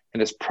back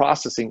and is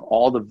processing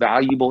all the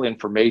valuable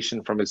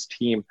information from his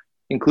team,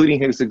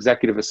 including his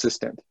executive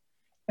assistant.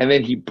 And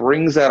then he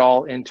brings that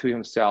all into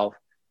himself,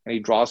 and he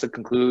draws a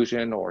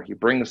conclusion, or he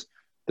brings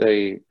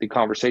the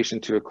conversation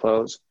to a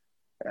close.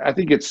 I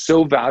think it's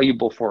so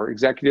valuable for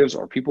executives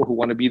or people who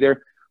want to be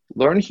there.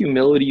 Learn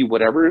humility,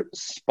 whatever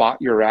spot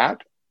you're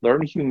at.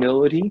 Learn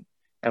humility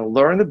and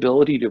learn the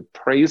ability to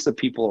praise the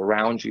people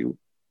around you.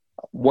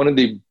 One of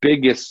the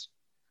biggest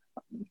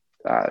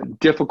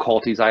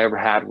difficulties I ever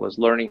had was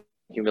learning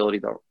humility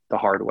the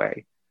hard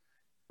way.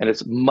 And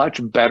it's much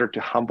better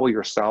to humble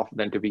yourself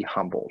than to be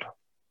humbled.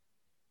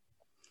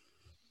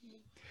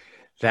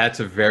 That's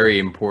a very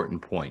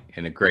important point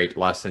and a great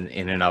lesson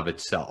in and of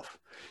itself.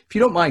 If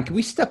you don't mind, can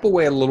we step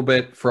away a little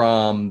bit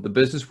from the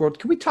business world?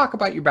 Can we talk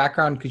about your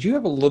background? Because you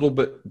have a little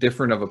bit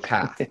different of a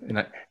path.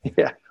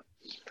 Yeah.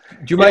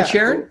 Do you mind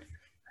sharing?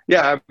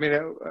 Yeah, I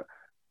mean,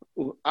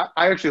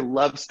 I actually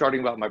love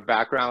starting about my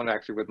background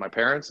actually with my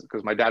parents,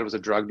 because my dad was a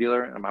drug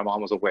dealer and my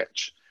mom was a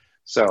witch.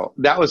 So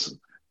that was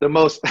the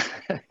most,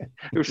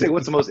 you say,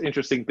 what's the most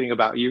interesting thing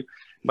about you?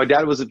 My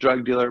dad was a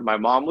drug dealer. My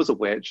mom was a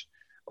witch.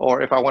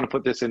 Or if I want to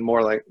put this in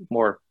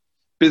more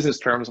business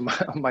terms,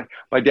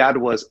 my dad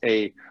was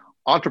a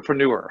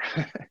entrepreneur.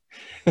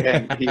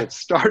 And he had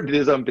started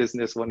his own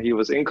business when he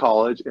was in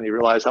college, and he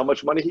realized how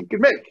much money he could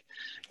make.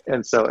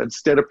 And so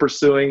instead of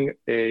pursuing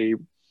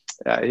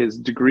his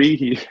degree,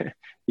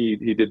 he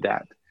did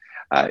that.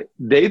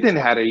 They then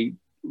had a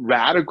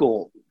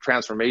radical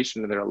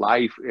transformation in their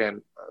life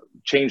and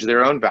changed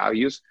their own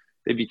values.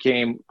 They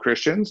became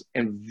Christians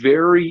and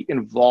very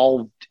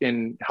involved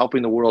in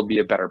helping the world be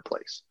a better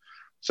place.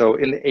 So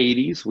in the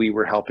 80s, we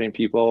were helping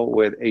people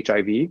with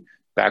HIV,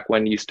 back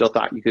when you still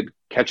thought you could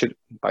catch it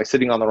by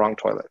sitting on the wrong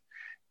toilet.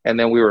 And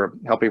then we were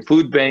helping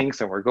food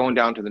banks, and we're going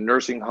down to the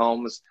nursing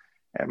homes.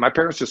 And my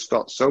parents just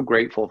felt so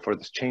grateful for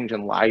this change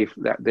in life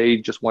that they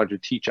just wanted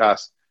to teach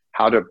us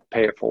how to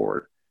pay it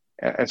forward.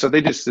 And so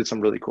they just did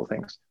some really cool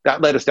things.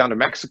 That led us down to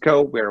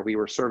Mexico, where we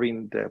were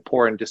serving the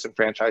poor and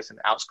disenfranchised in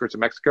the outskirts of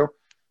Mexico,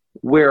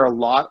 where a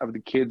lot of the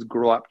kids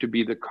grow up to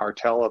be the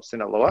cartel of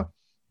Sinaloa.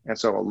 And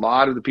so a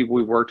lot of the people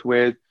we've worked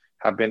with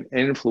have been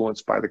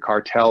influenced by the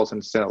cartels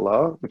in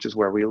Sinaloa, which is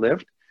where we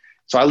lived.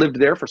 So I lived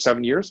there for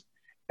 7 years.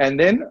 And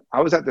then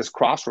I was at this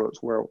crossroads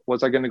where,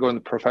 was I going to go in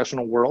the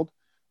professional world,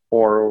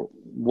 or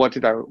what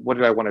did I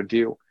want to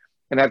do?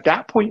 And at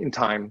that point in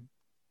time,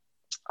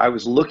 I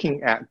was just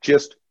looking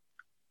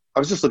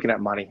at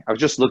money. I was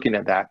just looking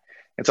at that.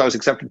 And so I was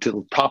accepted to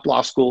the top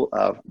law school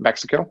of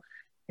Mexico.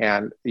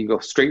 And you go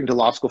straight into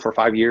law school for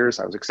 5 years.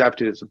 I was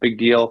accepted. It's a big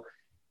deal.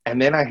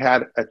 And then I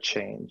had a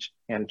change.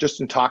 And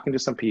just in talking to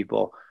some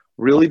people,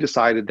 really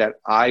decided that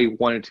I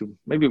wanted to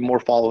maybe more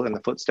follow in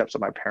the footsteps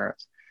of my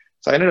parents.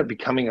 So I ended up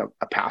becoming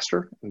a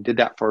pastor and did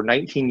that for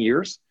 19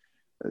 years.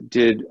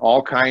 Did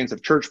all kinds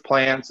of church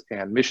plants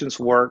and missions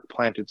work,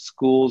 planted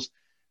schools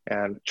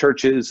and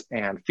churches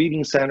and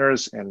feeding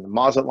centers in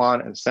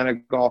Mazatlan and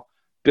Senegal,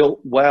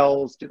 built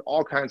wells, did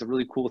all kinds of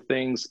really cool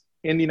things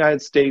in the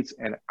United States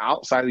and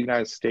outside the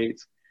United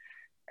States.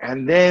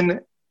 And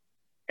then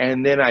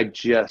I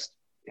just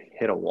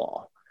hit a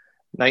wall.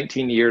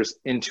 19 years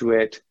into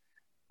it,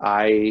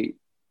 I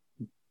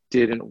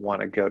didn't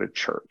want to go to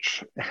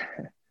church,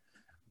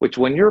 which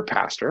when you're a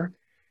pastor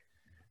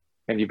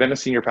and you've been a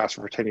senior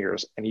pastor for 10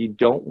 years and you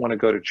don't want to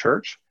go to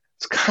church,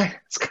 it's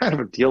kind of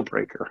a deal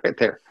breaker right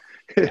there.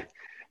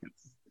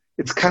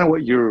 It's kind of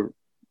what you're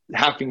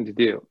having to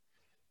do.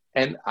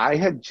 And I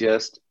had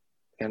just,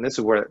 and this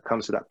is where it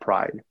comes to that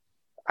pride,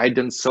 I'd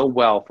done so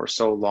well for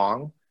so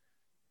long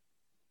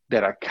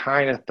that I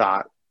kind of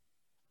thought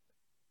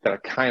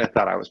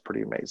I was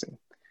pretty amazing.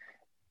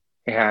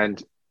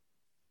 And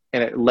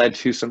it led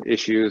to some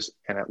issues,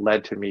 and it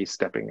led to me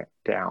stepping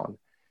down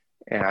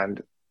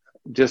and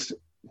just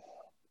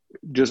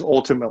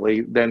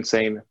ultimately then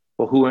saying,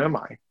 well, who am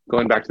I?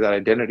 Going back to that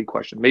identity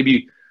question.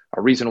 Maybe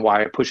a reason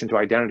why I push into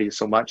identity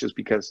so much is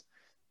because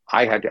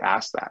I had to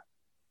ask that.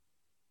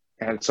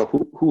 And so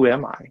who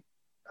am I?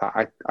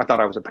 I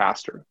thought I was a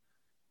pastor,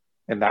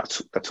 and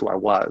that's who I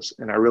was.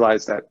 And I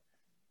realized that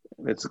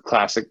it's a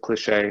classic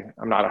cliche.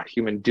 I'm not a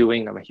human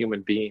doing, I'm a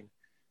human being.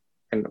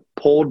 And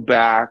pulled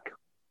back,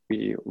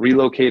 we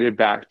relocated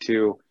back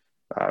to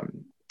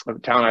a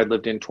town I'd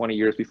lived in 20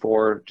 years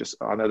before, just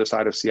on the other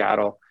side of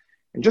Seattle,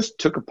 and just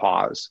took a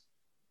pause.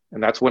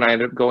 And that's when I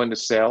ended up going to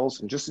sales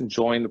and just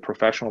enjoying the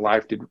professional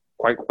life, did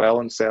quite well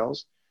in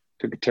sales,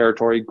 took a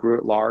territory, grew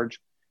it large,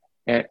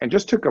 and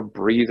just took a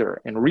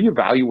breather and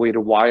reevaluated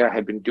why I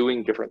had been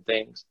doing different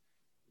things.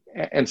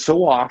 And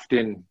so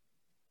often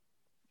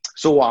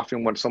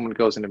when someone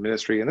goes into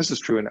ministry, and this is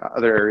true in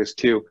other areas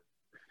too,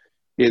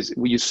 is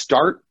when you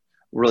start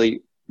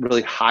really,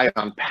 really high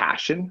on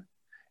passion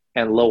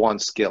and low on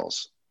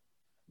skills.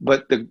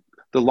 But the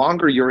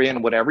longer you're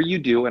in whatever you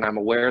do, and I'm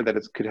aware that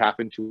it could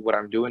happen to what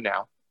I'm doing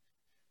now,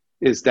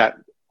 is that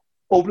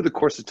over the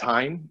course of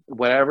time,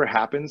 whatever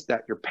happens,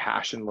 that your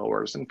passion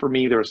lowers. And for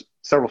me, there's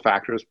several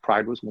factors.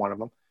 Pride was one of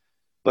them.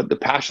 But the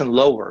passion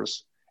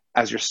lowers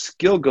as your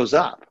skill goes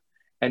up.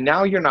 And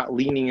now you're not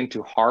leaning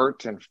into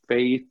heart and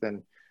faith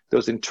and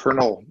those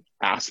internal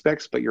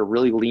aspects, but you're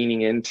really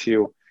leaning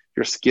into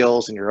your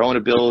skills and your own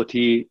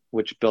ability,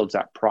 which builds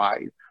that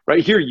pride.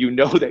 Right here, you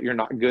know that you're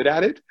not good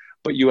at it,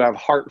 but you have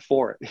heart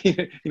for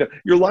it.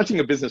 You're launching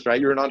a business, right?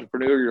 You're an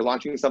entrepreneur, you're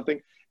launching something,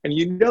 and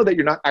you know that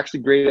you're not actually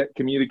great at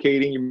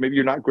communicating. Maybe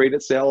you're not great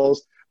at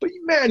sales, but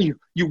man,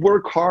 you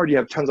work hard, you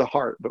have tons of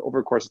heart, but over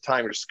the course of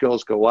time, your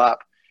skills go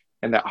up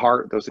and that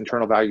heart, those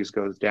internal values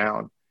goes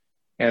down.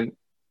 And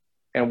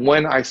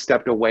when I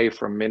stepped away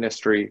from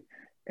ministry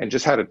and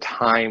just had a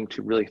time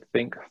to really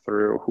think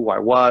through who I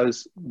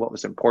was, what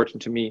was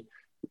important to me,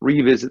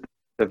 revisit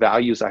the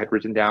values I had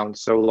written down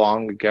so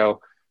long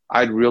ago,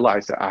 I'd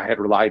realized that I had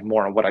relied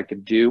more on what I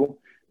could do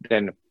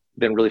than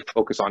really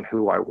focus on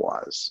who I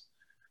was.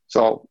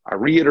 So I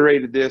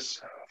reiterated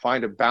this,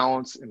 find a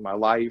balance in my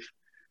life,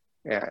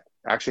 and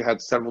actually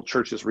had several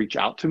churches reach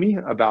out to me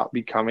about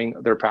becoming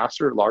their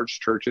pastor, large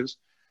churches.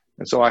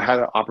 And so I had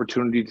an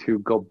opportunity to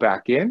go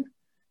back in.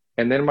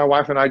 And then my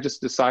wife and I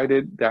just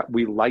decided that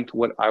we liked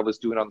what I was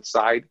doing on the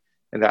side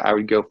and that I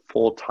would go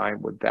full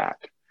time with that.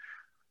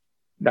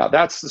 Now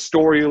that's the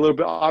story a little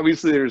bit.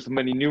 Obviously there's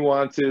many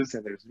nuances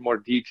and there's more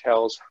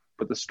details,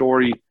 but the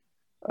story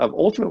of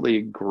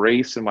ultimately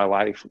grace in my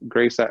life,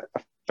 grace that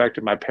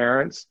affected my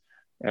parents,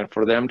 and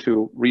for them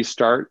to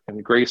restart,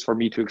 and grace for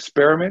me to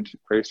experiment,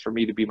 grace for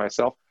me to be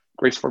myself,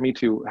 grace for me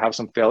to have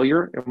some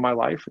failure in my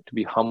life, to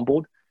be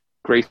humbled,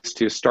 grace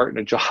to start in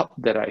a job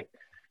that I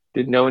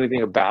didn't know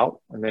anything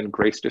about, and then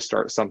grace to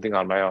start something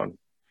on my own.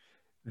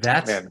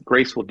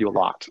 Grace will do a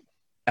lot.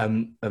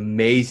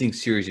 Amazing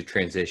series of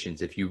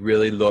transitions. If you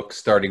really look,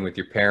 starting with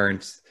your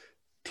parents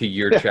to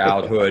your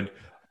childhood,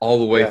 all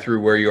the way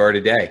through where you are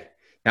today.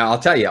 Now, I'll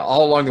tell you,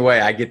 all along the way,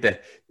 I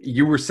get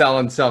you were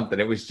selling something.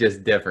 It was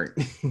just different.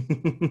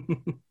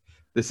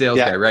 The sales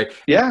guy, right?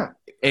 Yeah.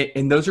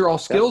 And those are all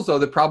skills, though,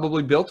 that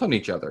probably built on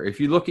each other. If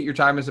you look at your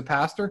time as a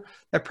pastor,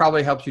 that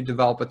probably helps you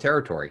develop a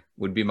territory,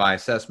 would be my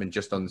assessment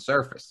just on the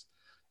surface.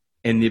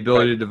 And the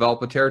ability to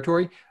develop a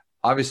territory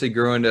obviously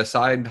grew into a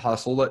side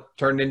hustle that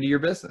turned into your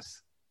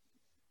business.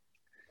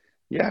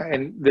 Yeah,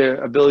 and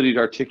the ability to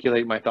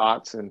articulate my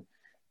thoughts and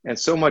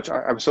so much.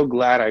 I'm so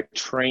glad I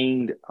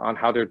trained on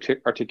how to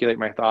articulate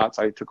my thoughts.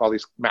 I took all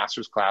these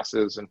master's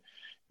classes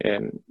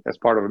and as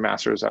part of a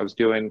master's I was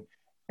doing,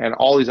 and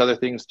all these other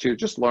things to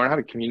just learn how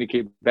to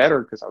communicate better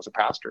because I was a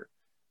pastor.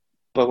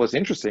 But what's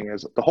interesting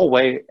is the whole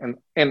way,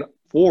 and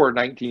for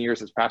 19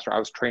 years as pastor, I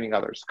was training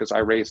others because I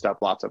raised up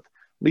lots of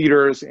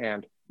leaders,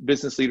 and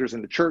business leaders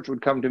in the church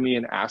would come to me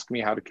and ask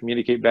me how to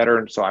communicate better.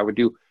 And so I would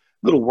do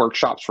little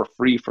workshops for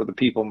free for the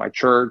people in my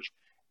church.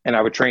 And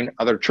I would train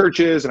other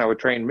churches and I would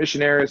train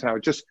missionaries. And I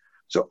would just,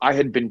 so I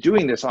had been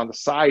doing this on the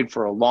side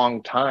for a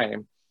long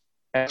time.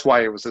 That's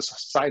why it was this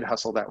side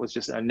hustle that was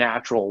just a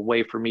natural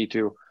way for me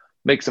to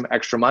make some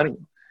extra money.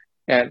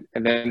 And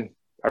then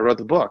I wrote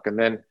the book. And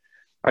then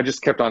I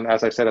just kept on,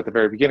 as I said at the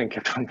very beginning,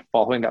 kept on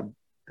following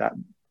that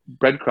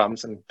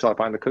breadcrumbs until I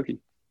find the cookie.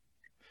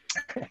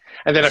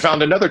 And then I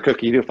found another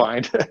cookie to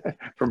find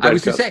from breadcrumbs. I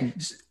was going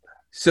to say,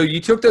 so you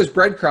took those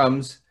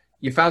breadcrumbs,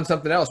 you found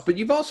something else, but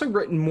you've also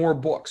written more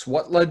books.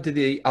 What led to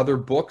the other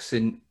books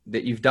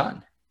that you've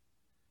done?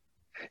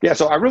 Yeah,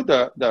 so I wrote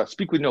the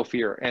Speak with No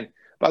Fear. And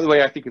by the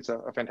way, I think it's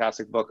a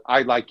fantastic book.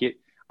 I like it.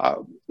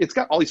 It's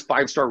got all these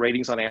 5-star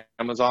ratings on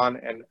Amazon,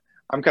 and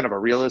I'm kind of a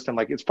realist. I'm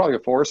like, it's probably a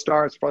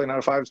 4-star. It's probably not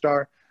a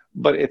 5-star,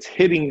 but it's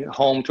hitting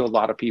home to a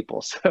lot of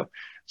people.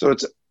 So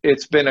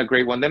it's been a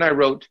great one. Then I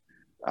wrote,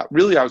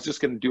 really, I was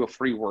just going to do a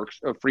free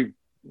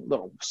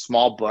little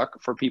small book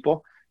for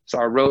people. So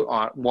I wrote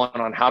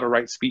one on how to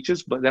write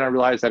speeches, but then I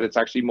realized that it's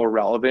actually more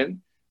relevant.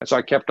 And so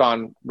I kept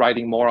on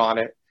writing more on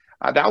it.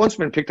 That one's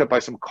been picked up by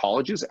some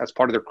colleges as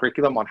part of their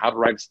curriculum on how to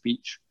write a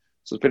speech.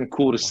 So it's been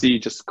cool to see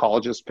just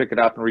colleges pick it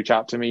up and reach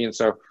out to me. And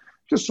so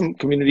just some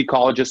community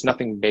colleges,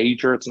 nothing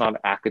major. It's not an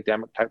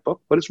academic type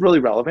book, but it's really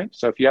relevant.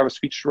 So if you have a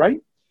speech to write,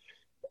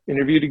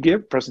 interview to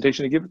give,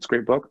 presentation to give, it's a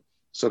great book.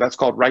 So that's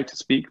called Right to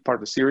Speak, part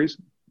of the series.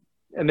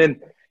 And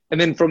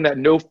then from that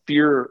no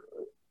fear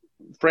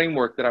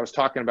framework that I was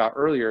talking about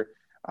earlier,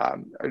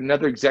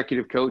 another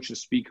executive coach and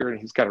speaker, and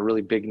he's got a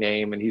really big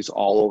name and he's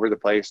all over the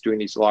place doing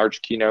these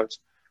large keynotes.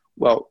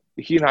 Well,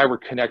 he and I were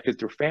connected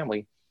through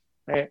family.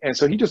 And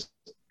so he just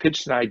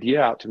pitched an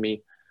idea out to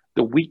me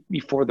the week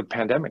before the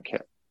pandemic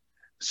hit.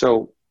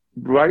 So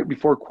right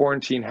before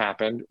quarantine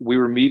happened, we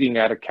were meeting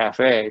at a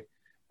cafe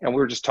and we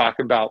were just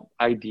talking about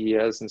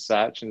ideas and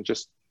such, and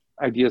just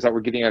ideas that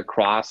we're getting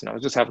across. And I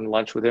was just having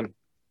lunch with him.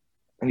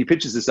 And he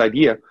pitches this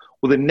idea.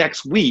 Well, the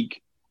next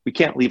week, we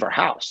can't leave our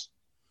house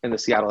in the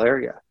Seattle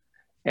area.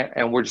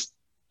 And we're just,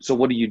 so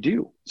what do you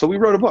do? So we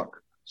wrote a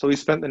book. So we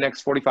spent the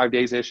next 45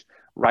 days-ish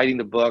writing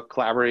the book,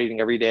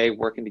 collaborating every day,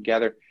 working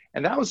together.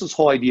 And that was this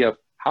whole idea of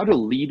how to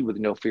lead with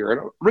no fear.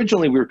 And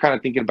originally, we were kind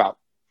of thinking about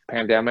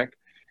pandemic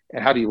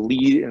and how do you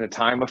lead in a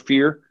time of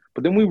fear.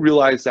 But then we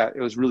realized that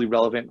it was really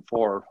relevant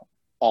for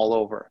all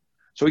over.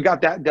 So we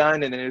got that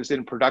done, and then it was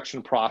in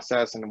production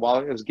process. And while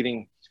it was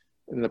getting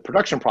in the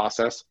production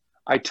process,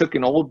 I took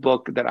an old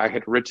book that I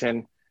had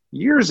written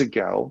years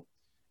ago,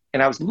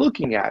 and I was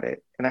looking at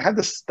it, and I had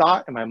this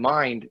thought in my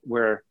mind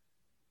where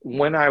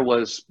when I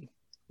was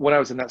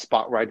in that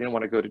spot where I didn't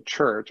want to go to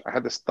church, I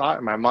had this thought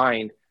in my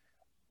mind,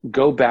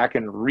 go back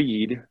and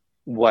read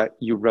what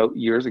you wrote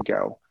years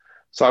ago.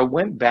 So I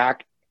went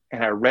back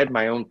and I read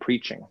my own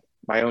preaching,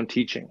 my own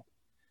teaching.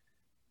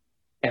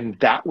 And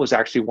that was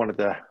actually one of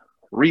the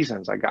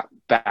reasons I got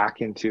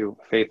back into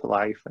faith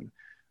life and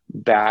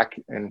back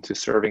into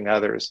serving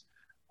others,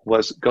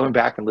 was going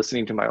back and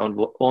listening to my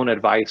own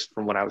advice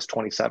from when I was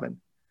 27.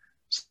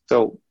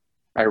 So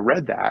I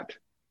read that.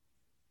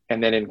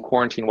 And then in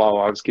quarantine, while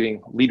I was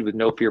getting Lead with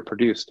No Fear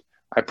produced,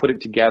 I put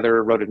it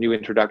together, wrote a new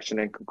introduction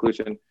and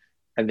conclusion,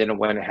 and then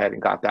went ahead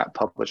and got that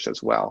published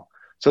as well.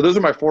 So those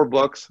are my 4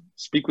 books: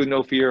 Speak with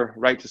No Fear,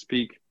 Right to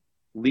Speak,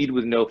 Lead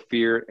with No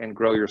Fear, and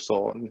Grow Your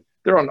Soul. And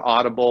they're on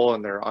Audible,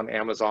 and they're on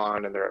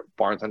Amazon, and they're at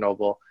Barnes &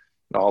 Noble,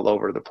 and all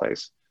over the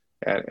place.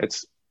 And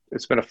it's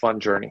been a fun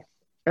journey.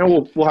 And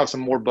we'll have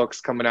some more books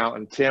coming out.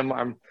 And Tim,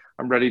 I'm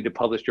ready to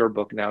publish your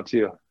book now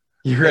too.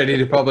 You're ready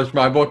to publish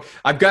my book?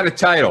 I've got a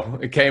title.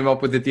 I came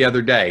up with it the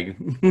other day.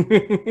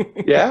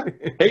 Yeah.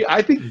 Hey,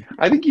 I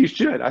think you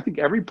should. I think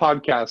every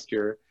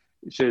podcaster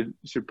should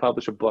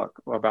publish a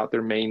book about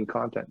their main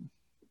content.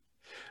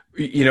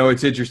 You know,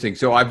 it's interesting.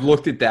 So I've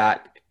looked at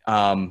that,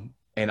 and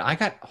I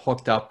got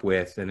hooked up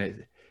with,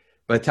 and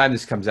by the time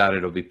this comes out,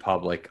 it'll be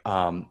public,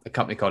 a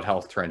company called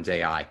Health Trends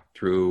AI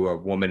through a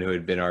woman who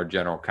had been our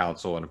general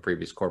counsel in a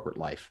previous corporate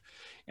life.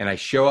 And I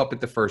show up at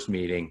the first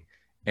meeting,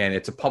 and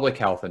it's a public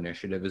health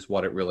initiative is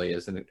what it really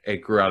is. And it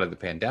grew out of the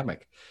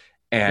pandemic.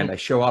 And I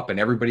show up and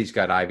everybody's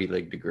got Ivy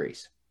League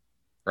degrees,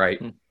 right?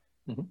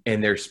 Mm-hmm.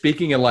 And they're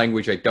speaking a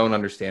language I don't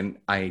understand.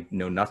 I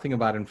know nothing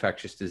about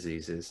infectious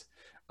diseases.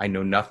 I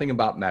know nothing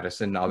about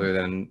medicine other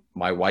than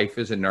my wife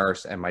is a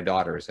nurse and my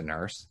daughter is a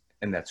nurse.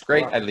 And that's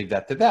great. Wow. I leave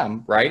that to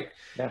them, right?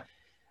 Yeah.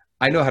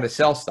 I know how to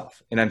sell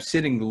stuff. And I'm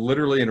sitting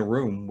literally in a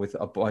room with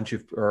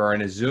or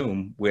in a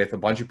Zoom with a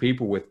bunch of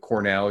people with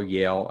Cornell,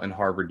 Yale, and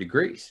Harvard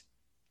degrees.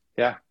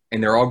 Yeah.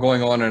 And they're all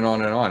going on and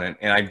on and on.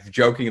 And I've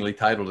jokingly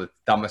titled it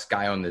Dumbest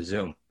Guy on the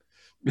Zoom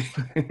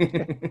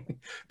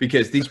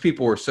Because these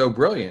people are so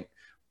brilliant,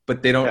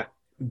 but they don't,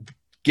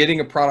 getting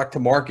a product to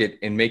market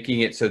and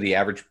making it so the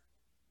average,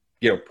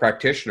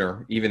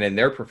 practitioner, even in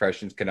their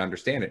professions, can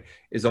understand it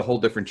is a whole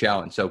different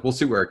challenge. So we'll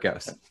see where it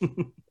goes.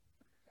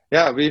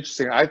 Yeah, it'd be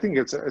interesting. I think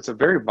it's a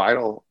very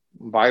vital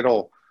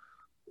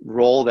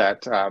role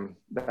that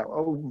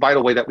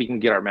vital way that we can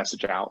get our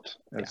message out.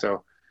 And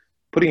so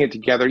putting it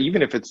together,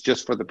 even if it's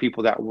just for the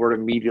people that we're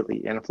immediately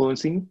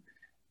influencing,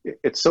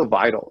 it's so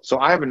vital. So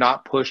I have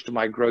not pushed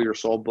my Grow Your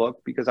Soul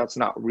book because that's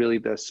not really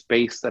the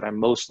space that I'm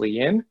mostly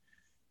in.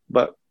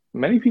 But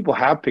many people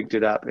have picked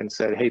it up and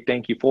said, hey,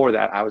 thank you for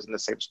that. I was in the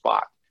same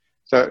spot.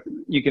 So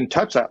you can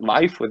touch that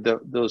life with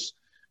those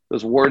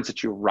words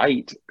that you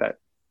write. That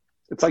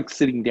it's like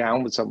sitting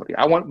down with somebody.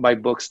 I want my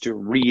books to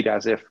read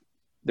as if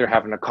they're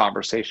having a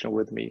conversation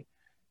with me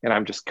and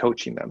I'm just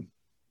coaching them.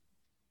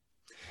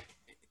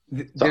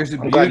 There's a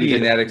beauty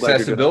in that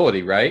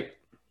accessibility, right?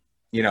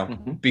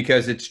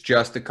 Because it's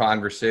just a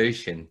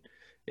conversation.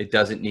 It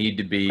doesn't need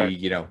to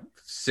be,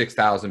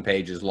 6,000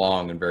 pages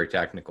long and very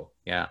technical.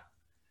 Yeah.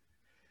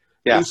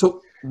 Yeah.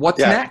 So what's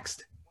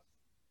next?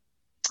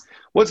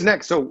 What's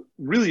next? So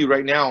really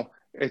right now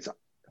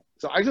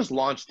so I just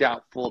launched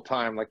out full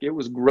time. Like it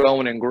was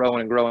growing and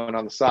growing and growing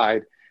on the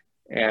side.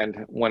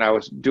 And when I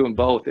was doing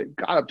both, it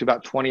got up to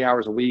about 20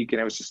 hours a week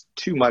and it was just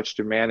too much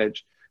to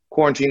manage.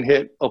 Quarantine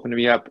hit, opened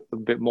me up a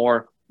bit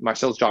more. My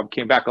sales job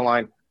came back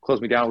online,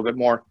 closed me down a little bit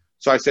more.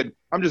 So I said,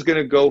 I'm just going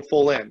to go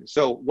full in.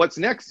 So what's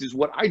next is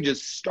what I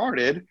just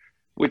started,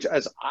 which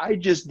as I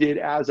just did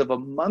as of a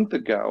month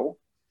ago,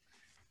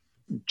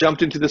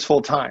 jumped into this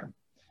full time.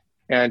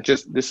 And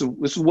just, this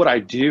is what I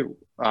do.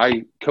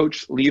 I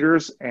coach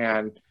leaders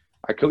and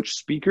I coach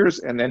speakers.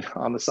 And then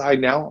on the side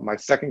now, my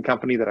second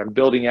company that I'm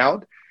building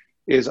out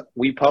is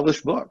we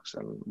publish books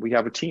and we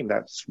have a team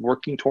that's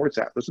working towards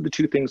that. Those are the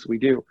two things we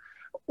do.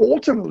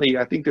 Ultimately,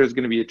 I think there's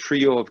going to be a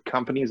trio of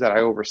companies that I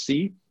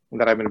oversee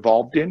and that I'm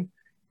involved in.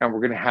 And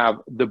we're going to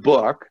have the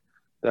book,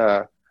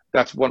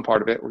 that's one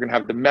part of it. We're going to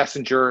have the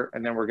messenger,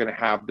 and then we're going to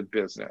have the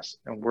business,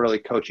 and we're really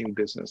coaching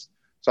business.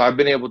 So I've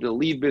been able to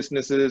lead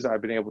businesses.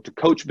 I've been able to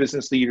coach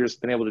business leaders,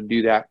 been able to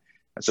do that.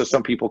 And so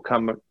some people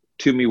come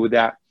to me with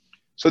that.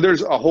 So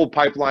there's a whole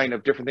pipeline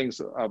of different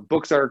things,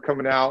 books that are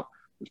coming out.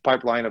 There's a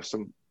pipeline of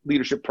some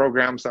leadership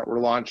programs that we're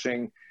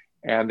launching.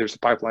 And there's a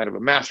pipeline of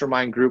a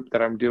mastermind group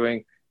that I'm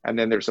doing. And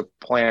then there's a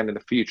plan in the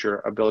future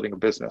of building a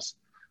business.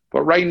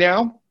 But right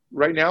now,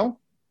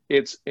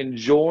 it's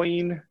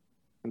enjoying,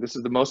 and this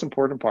is the most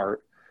important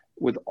part,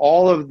 with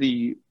all of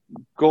the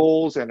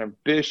goals and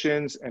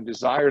ambitions and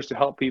desires to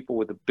help people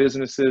with the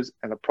businesses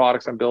and the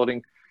products I'm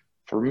building.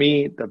 For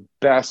me, the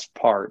best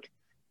part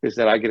is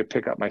that I get to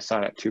pick up my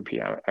son at 2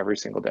 p.m. every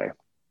single day.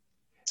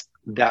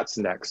 That's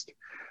next,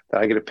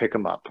 that I get to pick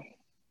him up.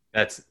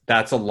 That's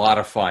a lot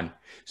of fun.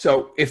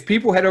 So if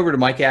people head over to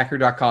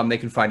mikeacker.com, they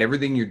can find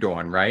everything you're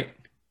doing, right?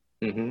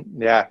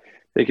 Mm-hmm. Yeah,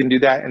 they can do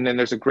that. And then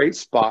there's a great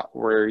spot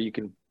where you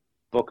can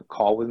book a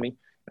call with me.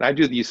 And I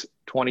do these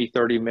 20,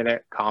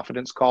 30-minute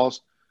confidence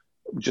calls.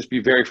 Just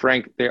be very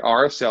frank, they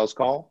are a sales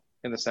call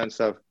in the sense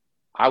of,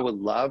 I would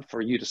love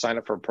for you to sign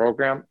up for a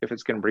program if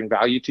it's going to bring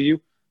value to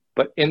you.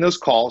 But in those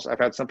calls, I've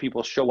had some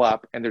people show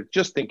up and they're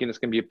just thinking it's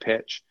going to be a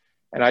pitch.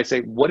 And I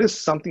say, what is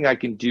something I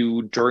can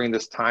do during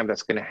this time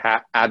that's going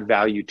to add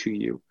value to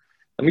you?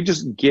 Let me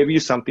just give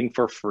you something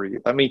for free.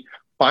 Let me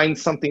find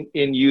something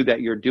in you that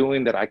you're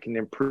doing that I can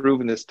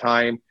improve in this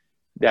time.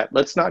 That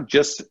let's not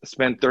just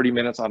spend 30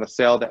 minutes on a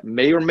sale that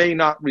may or may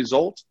not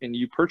result in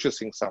you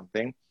purchasing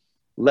something.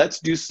 Let's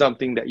do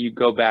something that you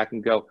go back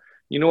and go,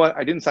 you know what?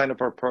 I didn't sign up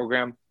for a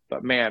program,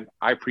 but man,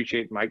 I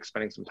appreciate Mike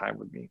spending some time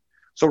with me.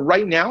 So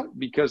right now,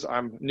 because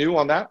I'm new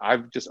on that,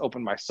 I've just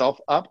opened myself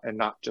up and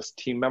not just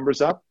team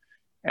members up.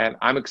 And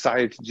I'm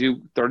excited to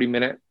do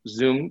 30-minute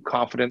Zoom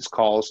confidence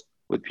calls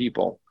with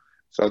people.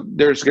 So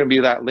there's going to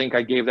be that link.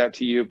 I gave that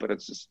to you, but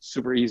it's just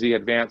super easy,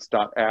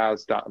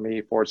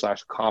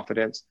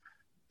 advance.as.me/confidence.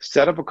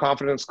 Set up a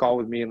confidence call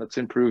with me and let's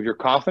improve your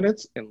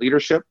confidence in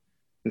leadership,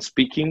 in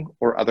speaking,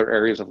 or other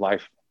areas of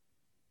life.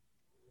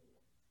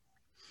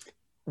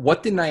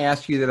 What didn't I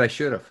ask you that I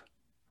should have?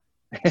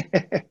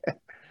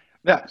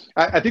 Yeah,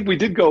 I think we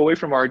did go away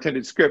from our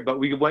intended script, but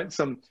we went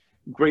some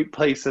great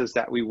places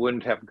that we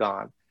wouldn't have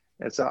gone.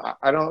 And so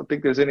I don't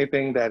think there's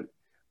anything that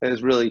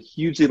is really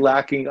hugely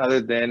lacking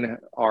other than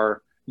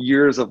our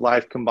years of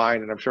life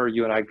combined. And I'm sure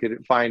you and I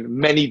could find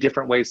many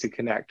different ways to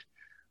connect.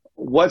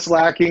 What's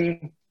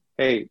lacking?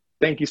 Hey,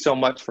 thank you so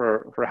much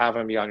for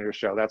having me on your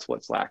show. That's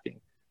what's lacking.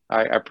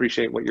 I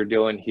appreciate what you're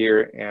doing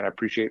here and I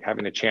appreciate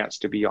having a chance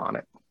to be on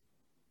it.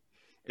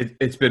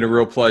 It's been a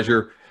real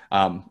pleasure.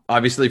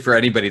 Obviously, for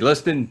anybody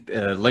listening,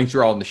 links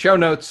are all in the show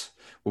notes.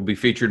 We'll be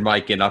featuring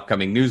Mike in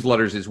upcoming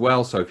newsletters as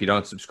well. So if you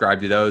don't subscribe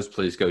to those,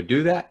 please go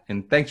do that.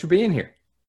 And thanks for being here.